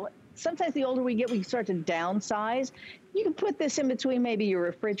 you know, sometimes the older we get, we start to downsize. You can put this in between maybe your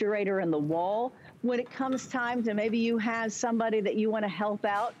refrigerator and the wall. When it comes time to maybe you have somebody that you want to help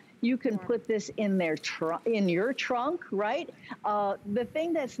out, you can put this in their in your trunk, right? The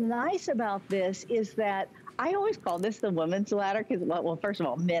thing that's nice about this is that I always call this the women's ladder because, well, first of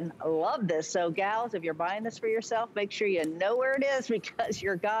all, men love this. So gals, if you're buying this for yourself, make sure you know where it is because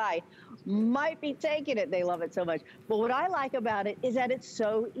your guy might be taking it. They love it so much. But what I like about it is that it's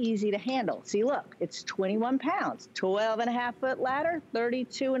so easy to handle. See, look, it's 21 pounds, 12.5 foot ladder,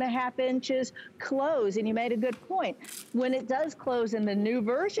 32.5 inches close. And you made a good point. When it does close in the new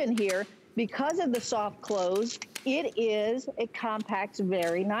version here, because of the soft close, it compacts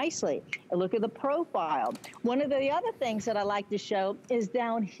very nicely. And look at the profile. One of the other things that I like to show is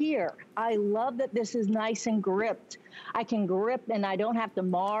down here. I love that this is nice and gripped. I can grip and I don't have to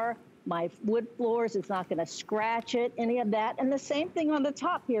mar my wood floors. It's not going to scratch it, any of that. And the same thing on the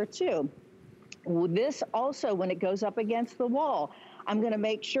top here too. This also, when it goes up against the wall, I'm going to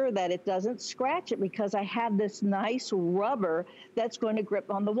make sure that it doesn't scratch it because I have this nice rubber that's going to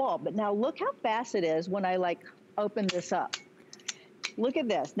grip on the wall. But now look how fast it is when I like open this up. Look at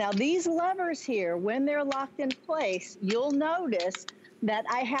this. Now these levers here, when they're locked in place, you'll notice that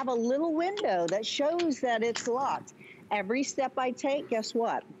I have a little window that shows that it's locked. every step I take, guess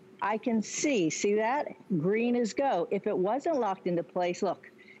what? I can see that? Green is go. If it wasn't locked into place, look,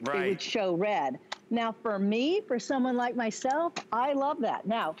 it would show red. Now for me, for someone like myself, I love that.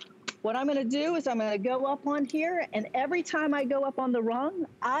 Now, what I'm gonna do is I'm gonna go up on here, and every time I go up on the rung,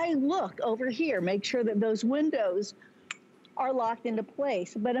 I look over here, make sure that those windows are locked into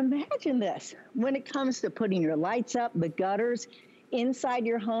place. But imagine this, when it comes to putting your lights up, the gutters, inside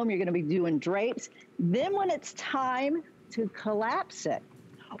your home, you're gonna be doing drapes. Then when it's time to collapse it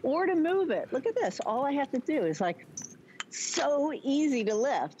or to move it, look at this. All I have to do is like, so easy to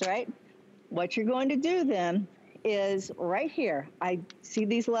lift, right? What you're going to do then is right here. I see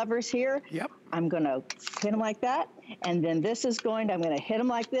these levers here. Yep. I'm gonna hit them like that. And then this is I'm gonna hit them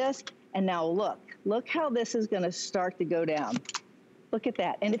like this. And now look how this is gonna start to go down. Look at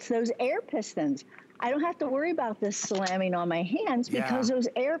that. And it's those air pistons. I don't have to worry about this slamming on my hands because those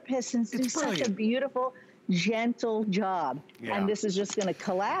air pistons do such a beautiful, gentle job. And this is just gonna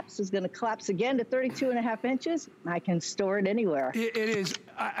collapse. It's gonna collapse again to 32.5 inches. I can store it anywhere. It is.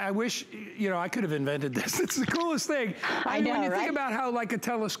 I wish, I could have invented this. It's the coolest thing. I know, when you right? think about how like a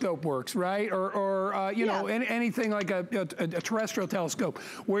telescope works, right? Or anything like a terrestrial telescope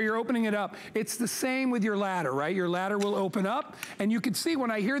where you're opening it up. It's the same with your ladder, right? Your ladder will open up and you can see when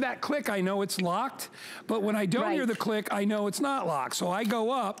I hear that click, I know it's locked. But when I don't hear the click, I know it's not locked. So I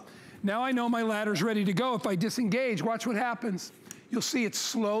go up. Now I know my ladder's ready to go. If I disengage, watch what happens. You'll see it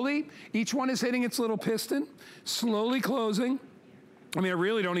slowly. Each one is hitting its little piston, slowly closing. I mean, I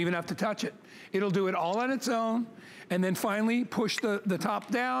really don't even have to touch it. It'll do it all on its own, and then finally push the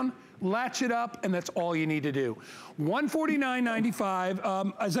top down, latch it up, and that's all you need to do.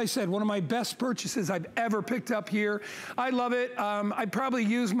 $149.95. As I said, one of my best purchases I've ever picked up here. I love it. I probably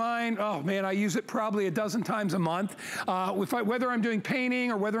use mine. Oh man, I use it probably a dozen times a month. Whether I'm doing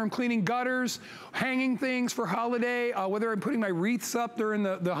painting or whether I'm cleaning gutters, hanging things for holiday, whether I'm putting my wreaths up during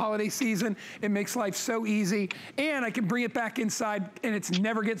the holiday season, it makes life so easy. And I can bring it back inside and it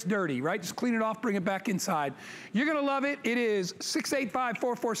never gets dirty, right? Just clean it off, bring it back inside. You're gonna love it. It is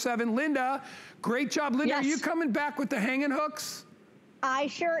 685-447. Linda, great job. Linda, are you coming back with the hanging hooks? I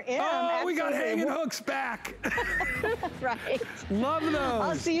sure am. Oh, absolutely. We got hanging hooks back. Right. Love those.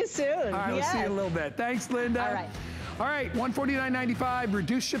 I'll see you soon. All right, we'll see you in a little bit. Thanks, Linda. All right. All right, $149.95,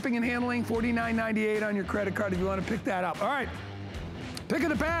 reduced shipping and handling, $49.98 on your credit card if you want to pick that up. All right, pick of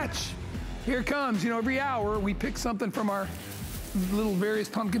the patch. Here it comes. Every hour we pick something from our little various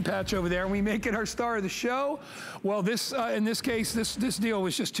pumpkin patch over there and we make it our star of the show. Well, in this case, this deal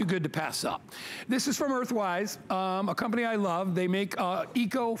was just too good to pass up. This is from Earthwise, a company I love. They make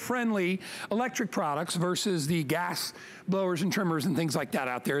eco-friendly electric products versus the gas blowers and trimmers and things like that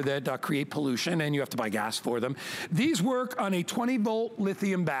out there that create pollution and you have to buy gas for them. These work on a 20-volt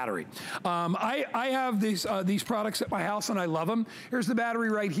lithium battery. I have these products at my house and I love them. Here's the battery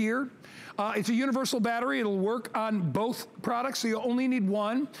right here. It's a universal battery. It'll work on both products, so you only need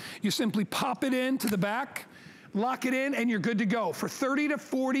one. You simply pop it into the back, lock it in, and you're good to go. For 30 to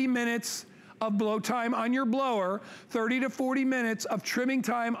 40 minutes of blow time on your blower, 30 to 40 minutes of trimming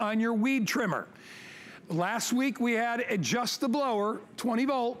time on your weed trimmer. Last week we had just the blower, 20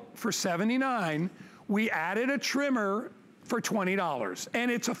 volt for $79. We added a trimmer for $20,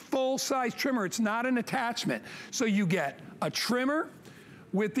 and it's a full-size trimmer. It's not an attachment. So you get a trimmer,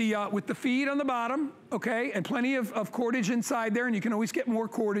 with the feed on the bottom, okay, and plenty of cordage inside there, and you can always get more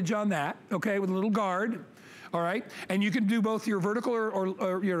cordage on that, okay, with a little guard, all right? And you can do both your vertical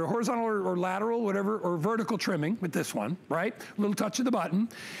or your horizontal or lateral, whatever, or vertical trimming with this one, right? A little touch of the button.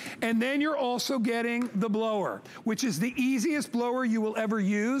 And then you're also getting the blower, which is the easiest blower you will ever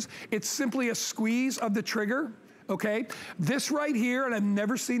use. It's simply a squeeze of the trigger. Okay, this right here, and I've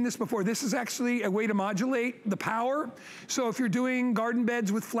never seen this before, this is actually a way to modulate the power. So if you're doing garden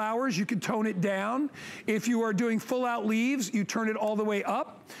beds with flowers, you can tone it down. If you are doing full out leaves, you turn it all the way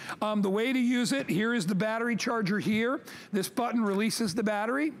up. The way to use it, here is the battery charger here. This button releases the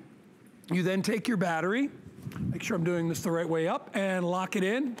battery. You then take your battery, make sure I'm doing this the right way up, and lock it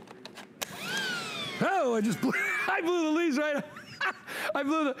in. Oh, I blew the leaves right up. I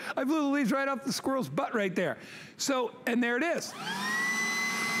blew the leaves right off the squirrel's butt right there. So, and there it is.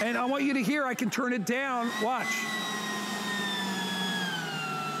 And I want you to hear, I can turn it down, watch.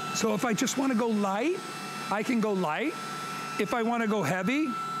 So if I just want to go light, I can go light. If I want to go heavy,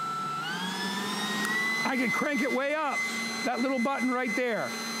 I can crank it way up. That little button right there.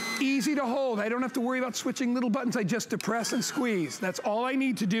 Easy to hold. I don't have to worry about switching little buttons. I just depress and squeeze. That's all I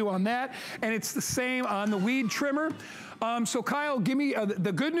need to do on that. And it's the same on the weed trimmer. So Kyle, give me,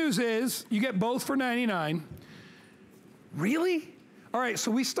 the good news is you get both for $99. Really? All right, so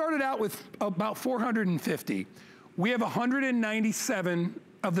we started out with about $450. We have 197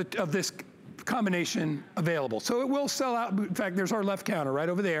 of this combination available. So it will sell out. In fact, there's our left counter right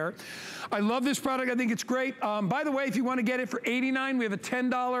over there. I love this product. I think it's great. By the way, if you want to get it for $89, we have a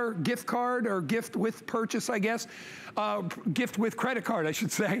 $10 gift card, or gift with purchase, I guess. Gift with credit card, I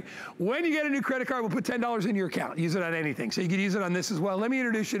should say. When you get a new credit card, we'll put $10 in your account. Use it on anything. So you can use it on this as well. Let me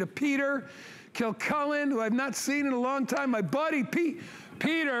introduce you to Peter Kilcullen, who I've not seen in a long time. My buddy,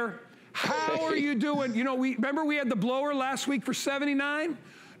 Peter, how are you doing? You know, remember we had the blower last week for $79?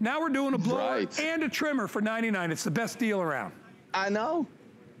 Now we're doing a blower and a trimmer for $99. It's the best deal around. I know.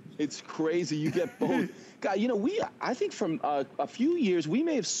 It's crazy. You get both. God, you know, I think from a few years, we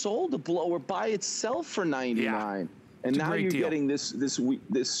may have sold the blower by itself for $99. Yeah. And now you're getting this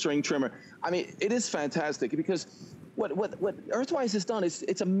string trimmer. I mean, it is fantastic because what Earthwise has done is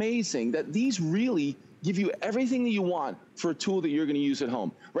it's amazing that these really give you everything that you want for a tool that you're going to use at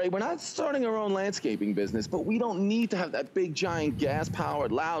home, right? We're not starting our own landscaping business, but we don't need to have that big, giant,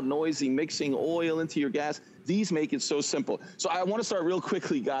 gas-powered, loud, noisy, mixing oil into your gas. These make it so simple. So I want to start real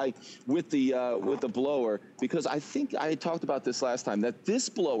quickly, Guy, with the blower, because I think I talked about this last time, that this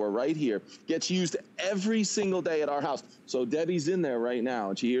blower right here gets used every single day at our house. So Debbie's in there right now,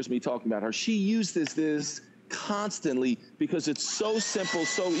 and she hears me talking about her. She uses this constantly because it's so simple,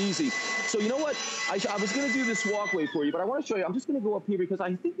 so easy. So you know what? I was going to do this walkway for you, but I want to show you. I'm just going to go up here because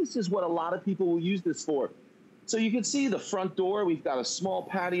I think this is what a lot of people will use this for. So you can see the front door. We've got a small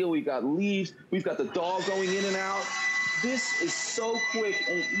patio. We've got leaves. We've got the dog going in and out. This is so quick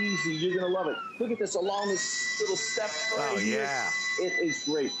and easy. You're going to love it. Look at this along this little step right here. It is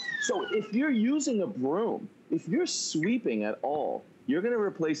great. So if you're using a broom, if you're sweeping at all, you're going to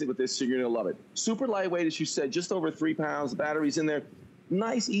replace it with this, so you're going to love it. Super lightweight, as you said, just over 3 pounds. The battery's in there.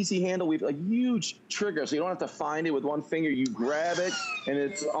 Nice, easy handle. We have a huge trigger, so you don't have to find it with one finger. You grab it, and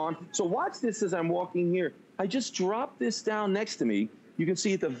it's on. So watch this as I'm walking here. I just dropped this down next to me. You can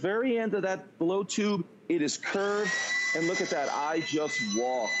see at the very end of that blow tube, it is curved. And look at that. I just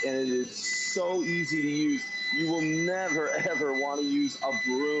walked, and it is so easy to use. You will never, ever want to use a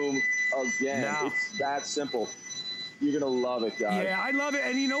broom again. No. It's that simple. You're going to love it, guys. Yeah, I love it.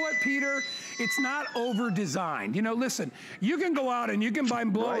 And you know what, Peter? It's not over-designed. You know, listen, you can go out and you can buy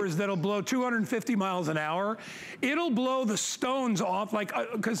blowers that'll blow 250 miles an hour. It'll blow the stones off, like,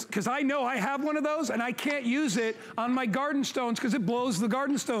 because I know I have one of those, and I can't use it on my garden stones because it blows the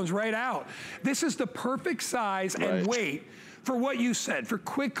garden stones right out. This is the perfect size and weight for what you said, for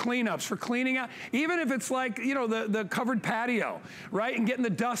quick cleanups, for cleaning out, even if it's like, you know, the covered patio, right? And getting the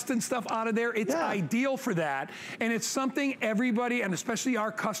dust and stuff out of there, it's ideal for that. And it's something everybody, and especially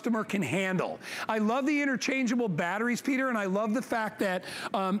our customer, can handle. I love the interchangeable batteries, Peter, and I love the fact that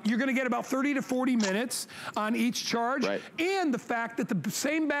you're gonna get about 30 to 40 minutes on each charge, and the fact that the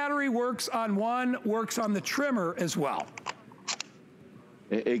same battery works on one, works on the trimmer as well.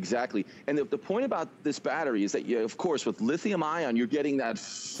 Exactly. And the point about this battery is that, of course, with lithium ion, you're getting that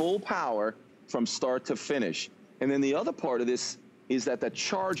full power from start to finish. And then the other part of this is that the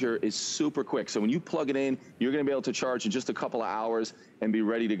charger is super quick. So when you plug it in, you're going to be able to charge in just a couple of hours and be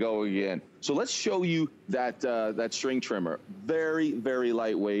ready to go again. So let's show you that string trimmer. Very, very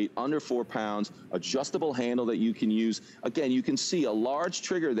lightweight, under 4 pounds, adjustable handle that you can use. Again, you can see a large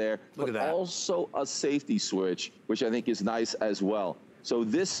trigger there, but also a safety switch, which I think is nice as well. So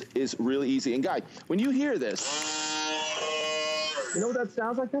this is really easy. And Guy, when you hear this, you know what that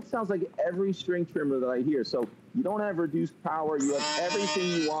sounds like? That sounds like every string trimmer that I hear. So you don't have reduced power. You have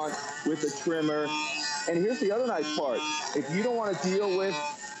everything you want with the trimmer. And here's the other nice part. If you don't want to deal with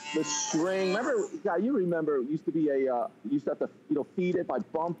the string, remember, Guy, you remember it used to be you used to have to, you know, feed it by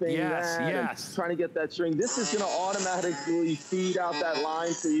bumping and trying to get that string. This is going to automatically feed out that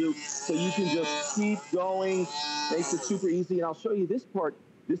line for you, so you can just keep going. Makes it super easy. And I'll show you this part.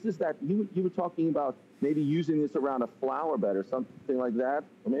 This is that you were talking about maybe using this around a flower bed or something like that.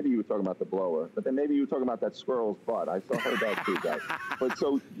 Or maybe you were talking about the blower, but then maybe you were talking about that squirrel's butt. I heard that too, guys. But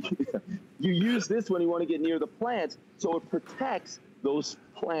so you use this when you want to get near the plants, so it protects those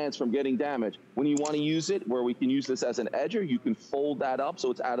plants from getting damaged. When you want to use it, where we can use this as an edger, you can fold that up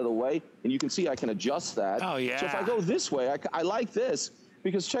so it's out of the way, and you can see I can adjust that. Oh, yeah. So if I go this way, I like this,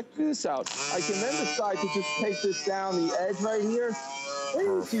 because check this out. I can then decide to just take this down the edge right here. Where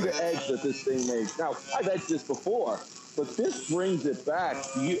do you see the edge that this thing makes? Now, I've edged this before, but this brings it back.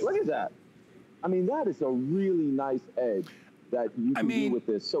 Look at that. I mean, that is a really nice edge that you can do with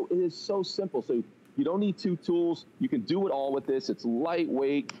this. So it is so simple. So you don't need 2 tools. You can do it all with this. It's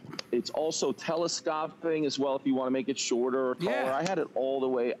lightweight. It's also telescoping as well if you want to make it shorter or taller. I had it all the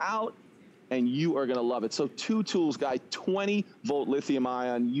way out, and you are going to love it. So 2 tools, Guy, 20-volt lithium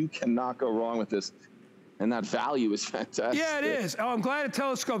ion. You cannot go wrong with this. And that value is fantastic. Yeah, it is. Oh, I'm glad it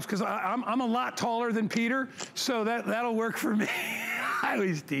telescopes because I'm a lot taller than Peter, so that'll work for me. I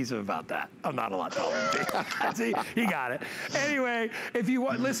always tease him about that. I'm not a lot taller than Peter. See, he got it. Anyway, if you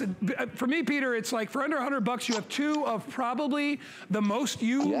want, listen, for me, Peter, it's like for under $100, you have two of probably the most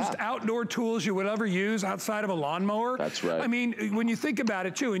used outdoor tools you would ever use outside of a lawnmower. That's right. I mean, when you think about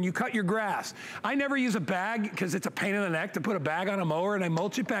it too, and you cut your grass, I never use a bag because it's a pain in the neck to put a bag on a mower and I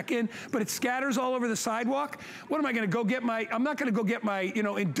mulch it back in, but it scatters all over the sidewalk. What am I going to go get I'm not going to go get my,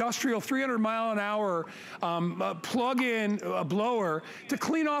 industrial 300-mile-an-hour plug-in blower to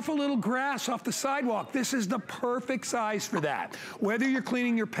clean off a little grass off the sidewalk. This is the perfect size for that. Whether you're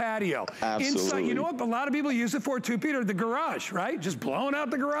cleaning your patio. Absolutely. Inside, you know what a lot of people use it for too, Peter? The garage, right? Just blowing out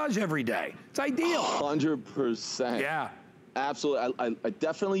the garage every day. It's ideal. 100%. Yeah. Absolutely. I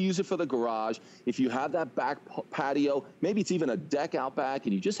definitely use it for the garage. If you have that back patio, maybe it's even a deck out back,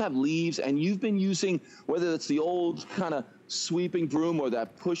 and you just have leaves, and you've been using, whether it's the old kind of sweeping broom or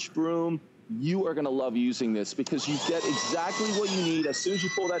that push broom, you are going to love using this because you get exactly what you need as soon as you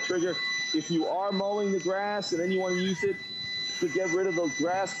pull that trigger. If you are mowing the grass and then you want to use it to get rid of those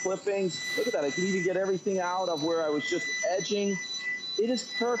grass clippings, look at that. I can even get everything out of where I was just edging. It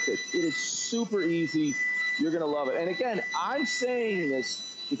is perfect. It is super easy. You're going to love it. And again, I'm saying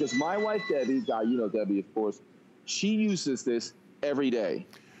this because my wife, Debbie, you know Debbie, of course, she uses this every day.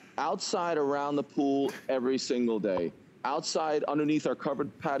 Outside around the pool every single day. Outside underneath our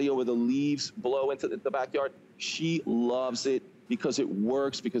covered patio where the leaves blow into the backyard. She loves it because it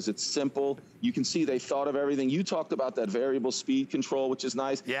works, because it's simple. You can see they thought of everything. You talked about that variable speed control, which is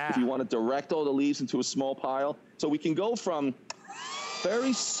nice. Yeah. If you want to direct all the leaves into a small pile. So we can go from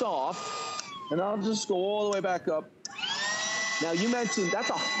very soft, and I'll just go all the way back up. Now, you mentioned that's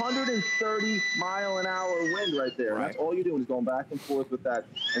 130-mile-an-hour wind right there. Right. That's all you're doing is going back and forth with that.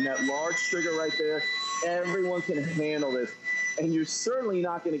 And that large trigger right there, everyone can handle this. And you're certainly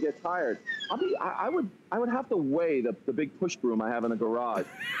not going to get tired. I would have to weigh the big push broom I have in the garage.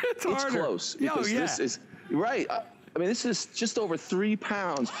 It's close. Because this is, right. I mean, this is just over 3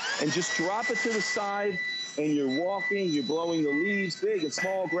 pounds. And just drop it to the side, and you're walking, you're blowing the leaves, big and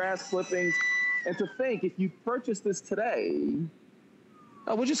small grass clippings. And to think, if you purchase this today,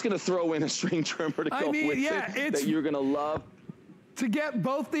 we're just going to throw in a string trimmer to go with it that you're going to love. To get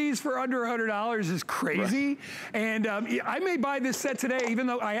both these for under $100 is crazy. Right. And I may buy this set today, even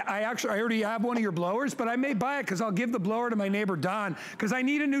though I already have one of your blowers, but I may buy it because I'll give the blower to my neighbor Don because I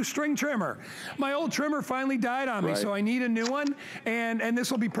need a new string trimmer. My old trimmer finally died on me, so I need a new one, and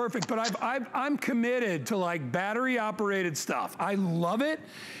this will be perfect. But I'm committed to like battery operated stuff. I love it.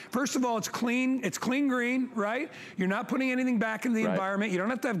 First of all, it's clean green, right? You're not putting anything back in the environment. You don't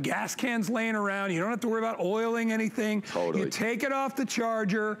have to have gas cans laying around. You don't have to worry about oiling anything. Totally. You take it off the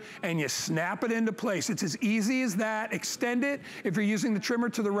charger and you snap it into place. It's as easy as that. Extend it if you're using the trimmer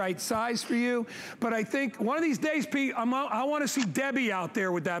to the right size for you. But I think one of these days, Pete, I want to see Debbie out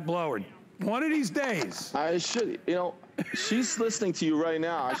there with that blower. One of these days. I should, she's listening to you right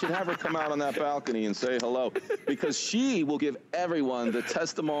now. I should have her come out on that balcony and say hello because she will give everyone the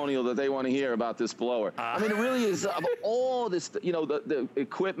testimonial that they want to hear about this blower. I mean, it really is of all this, the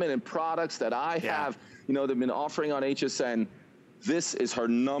equipment and products that I have, they've been offering on HSN. This is her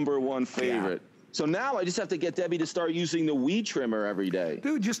 #1 favorite. Yeah. So now I just have to get Debbie to start using the weed trimmer every day.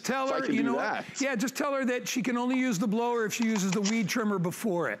 Dude, just tell her, just tell her that she can only use the blower if she uses the weed trimmer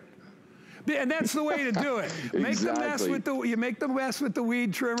before it. And that's the way to do it. Make the mess with you make the mess with the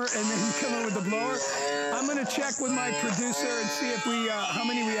weed trimmer, and then you come in with the blower. I'm going to check with my producer and see if how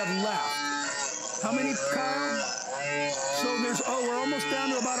many we have left. How many, Kyle? So we're almost down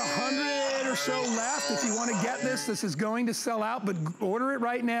to about 100 or so left. If you want to get this is going to sell out, but order it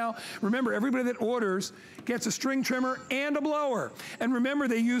right now. Remember, everybody that orders gets a string trimmer and a blower. And remember,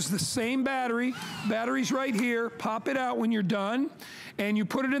 they use the same battery. Battery's right here. Pop it out when you're done. And you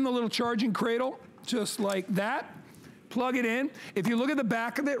put it in the little charging cradle, just like that. Plug it in. If you look at the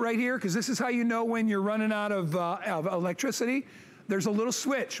back of it right here, because this is how you know when you're running out of electricity, there's a little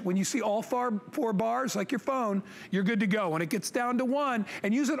switch. When you see all 4 bars, like your phone, you're good to go. When it gets down to 1,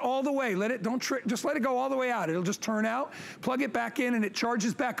 and use it all the way. Just let it go all the way out. It'll just turn out. Plug it back in, and it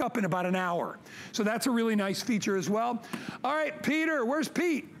charges back up in about an hour. So that's a really nice feature as well. All right, Peter, where's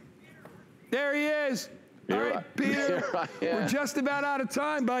Pete? There he is. All right, Peter, we're just about out of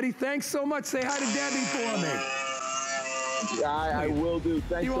time, buddy. Thanks so much. Say hi to Debbie for me. I will do.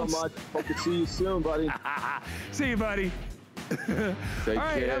 Thanks so much. Hope to see you soon, buddy. See you, buddy. Take All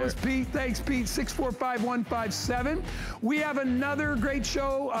right, care. that was Pete. Thanks, Pete. 645-157. We have another great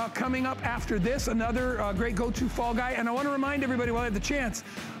show coming up after this, another great go-to fall guy. And I want to remind everybody while I have the chance,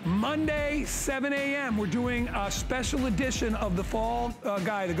 Monday, 7 a.m., we're doing a special edition of the fall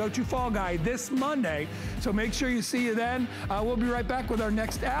guy, the go-to fall guy, this Monday. So make sure you see you then. We'll be right back with our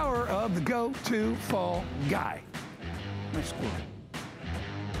next hour of the go-to fall guy. Nice squirrel.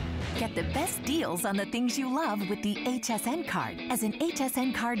 Get the best deals on the things you love with the HSN card. As an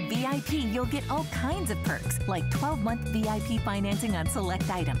HSN card VIP, you'll get all kinds of perks, like 12-month VIP financing on select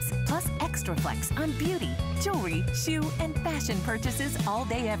items, plus extra flex on beauty, jewelry, shoe, and fashion purchases all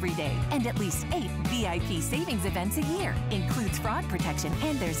day, every day. And at least 8 VIP savings events a year. Includes fraud protection,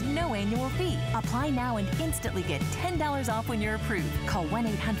 and there's no annual fee. Apply now and instantly get $10 off when you're approved. Call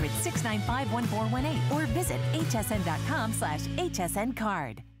 1-800-695-1418 or visit hsn.com/HSN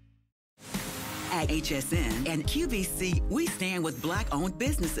card. At HSN and QVC, we stand with Black-owned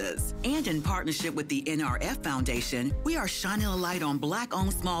businesses. And in partnership with the NRF Foundation, we are shining a light on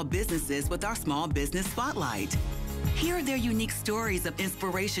Black-owned small businesses with our Small Business Spotlight. Hear their unique stories of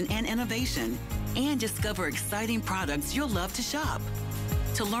inspiration and innovation, and discover exciting products you'll love to shop.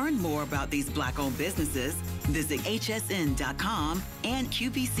 To learn more about these Black-owned businesses, visit hsn.com and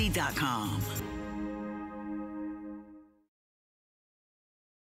qvc.com.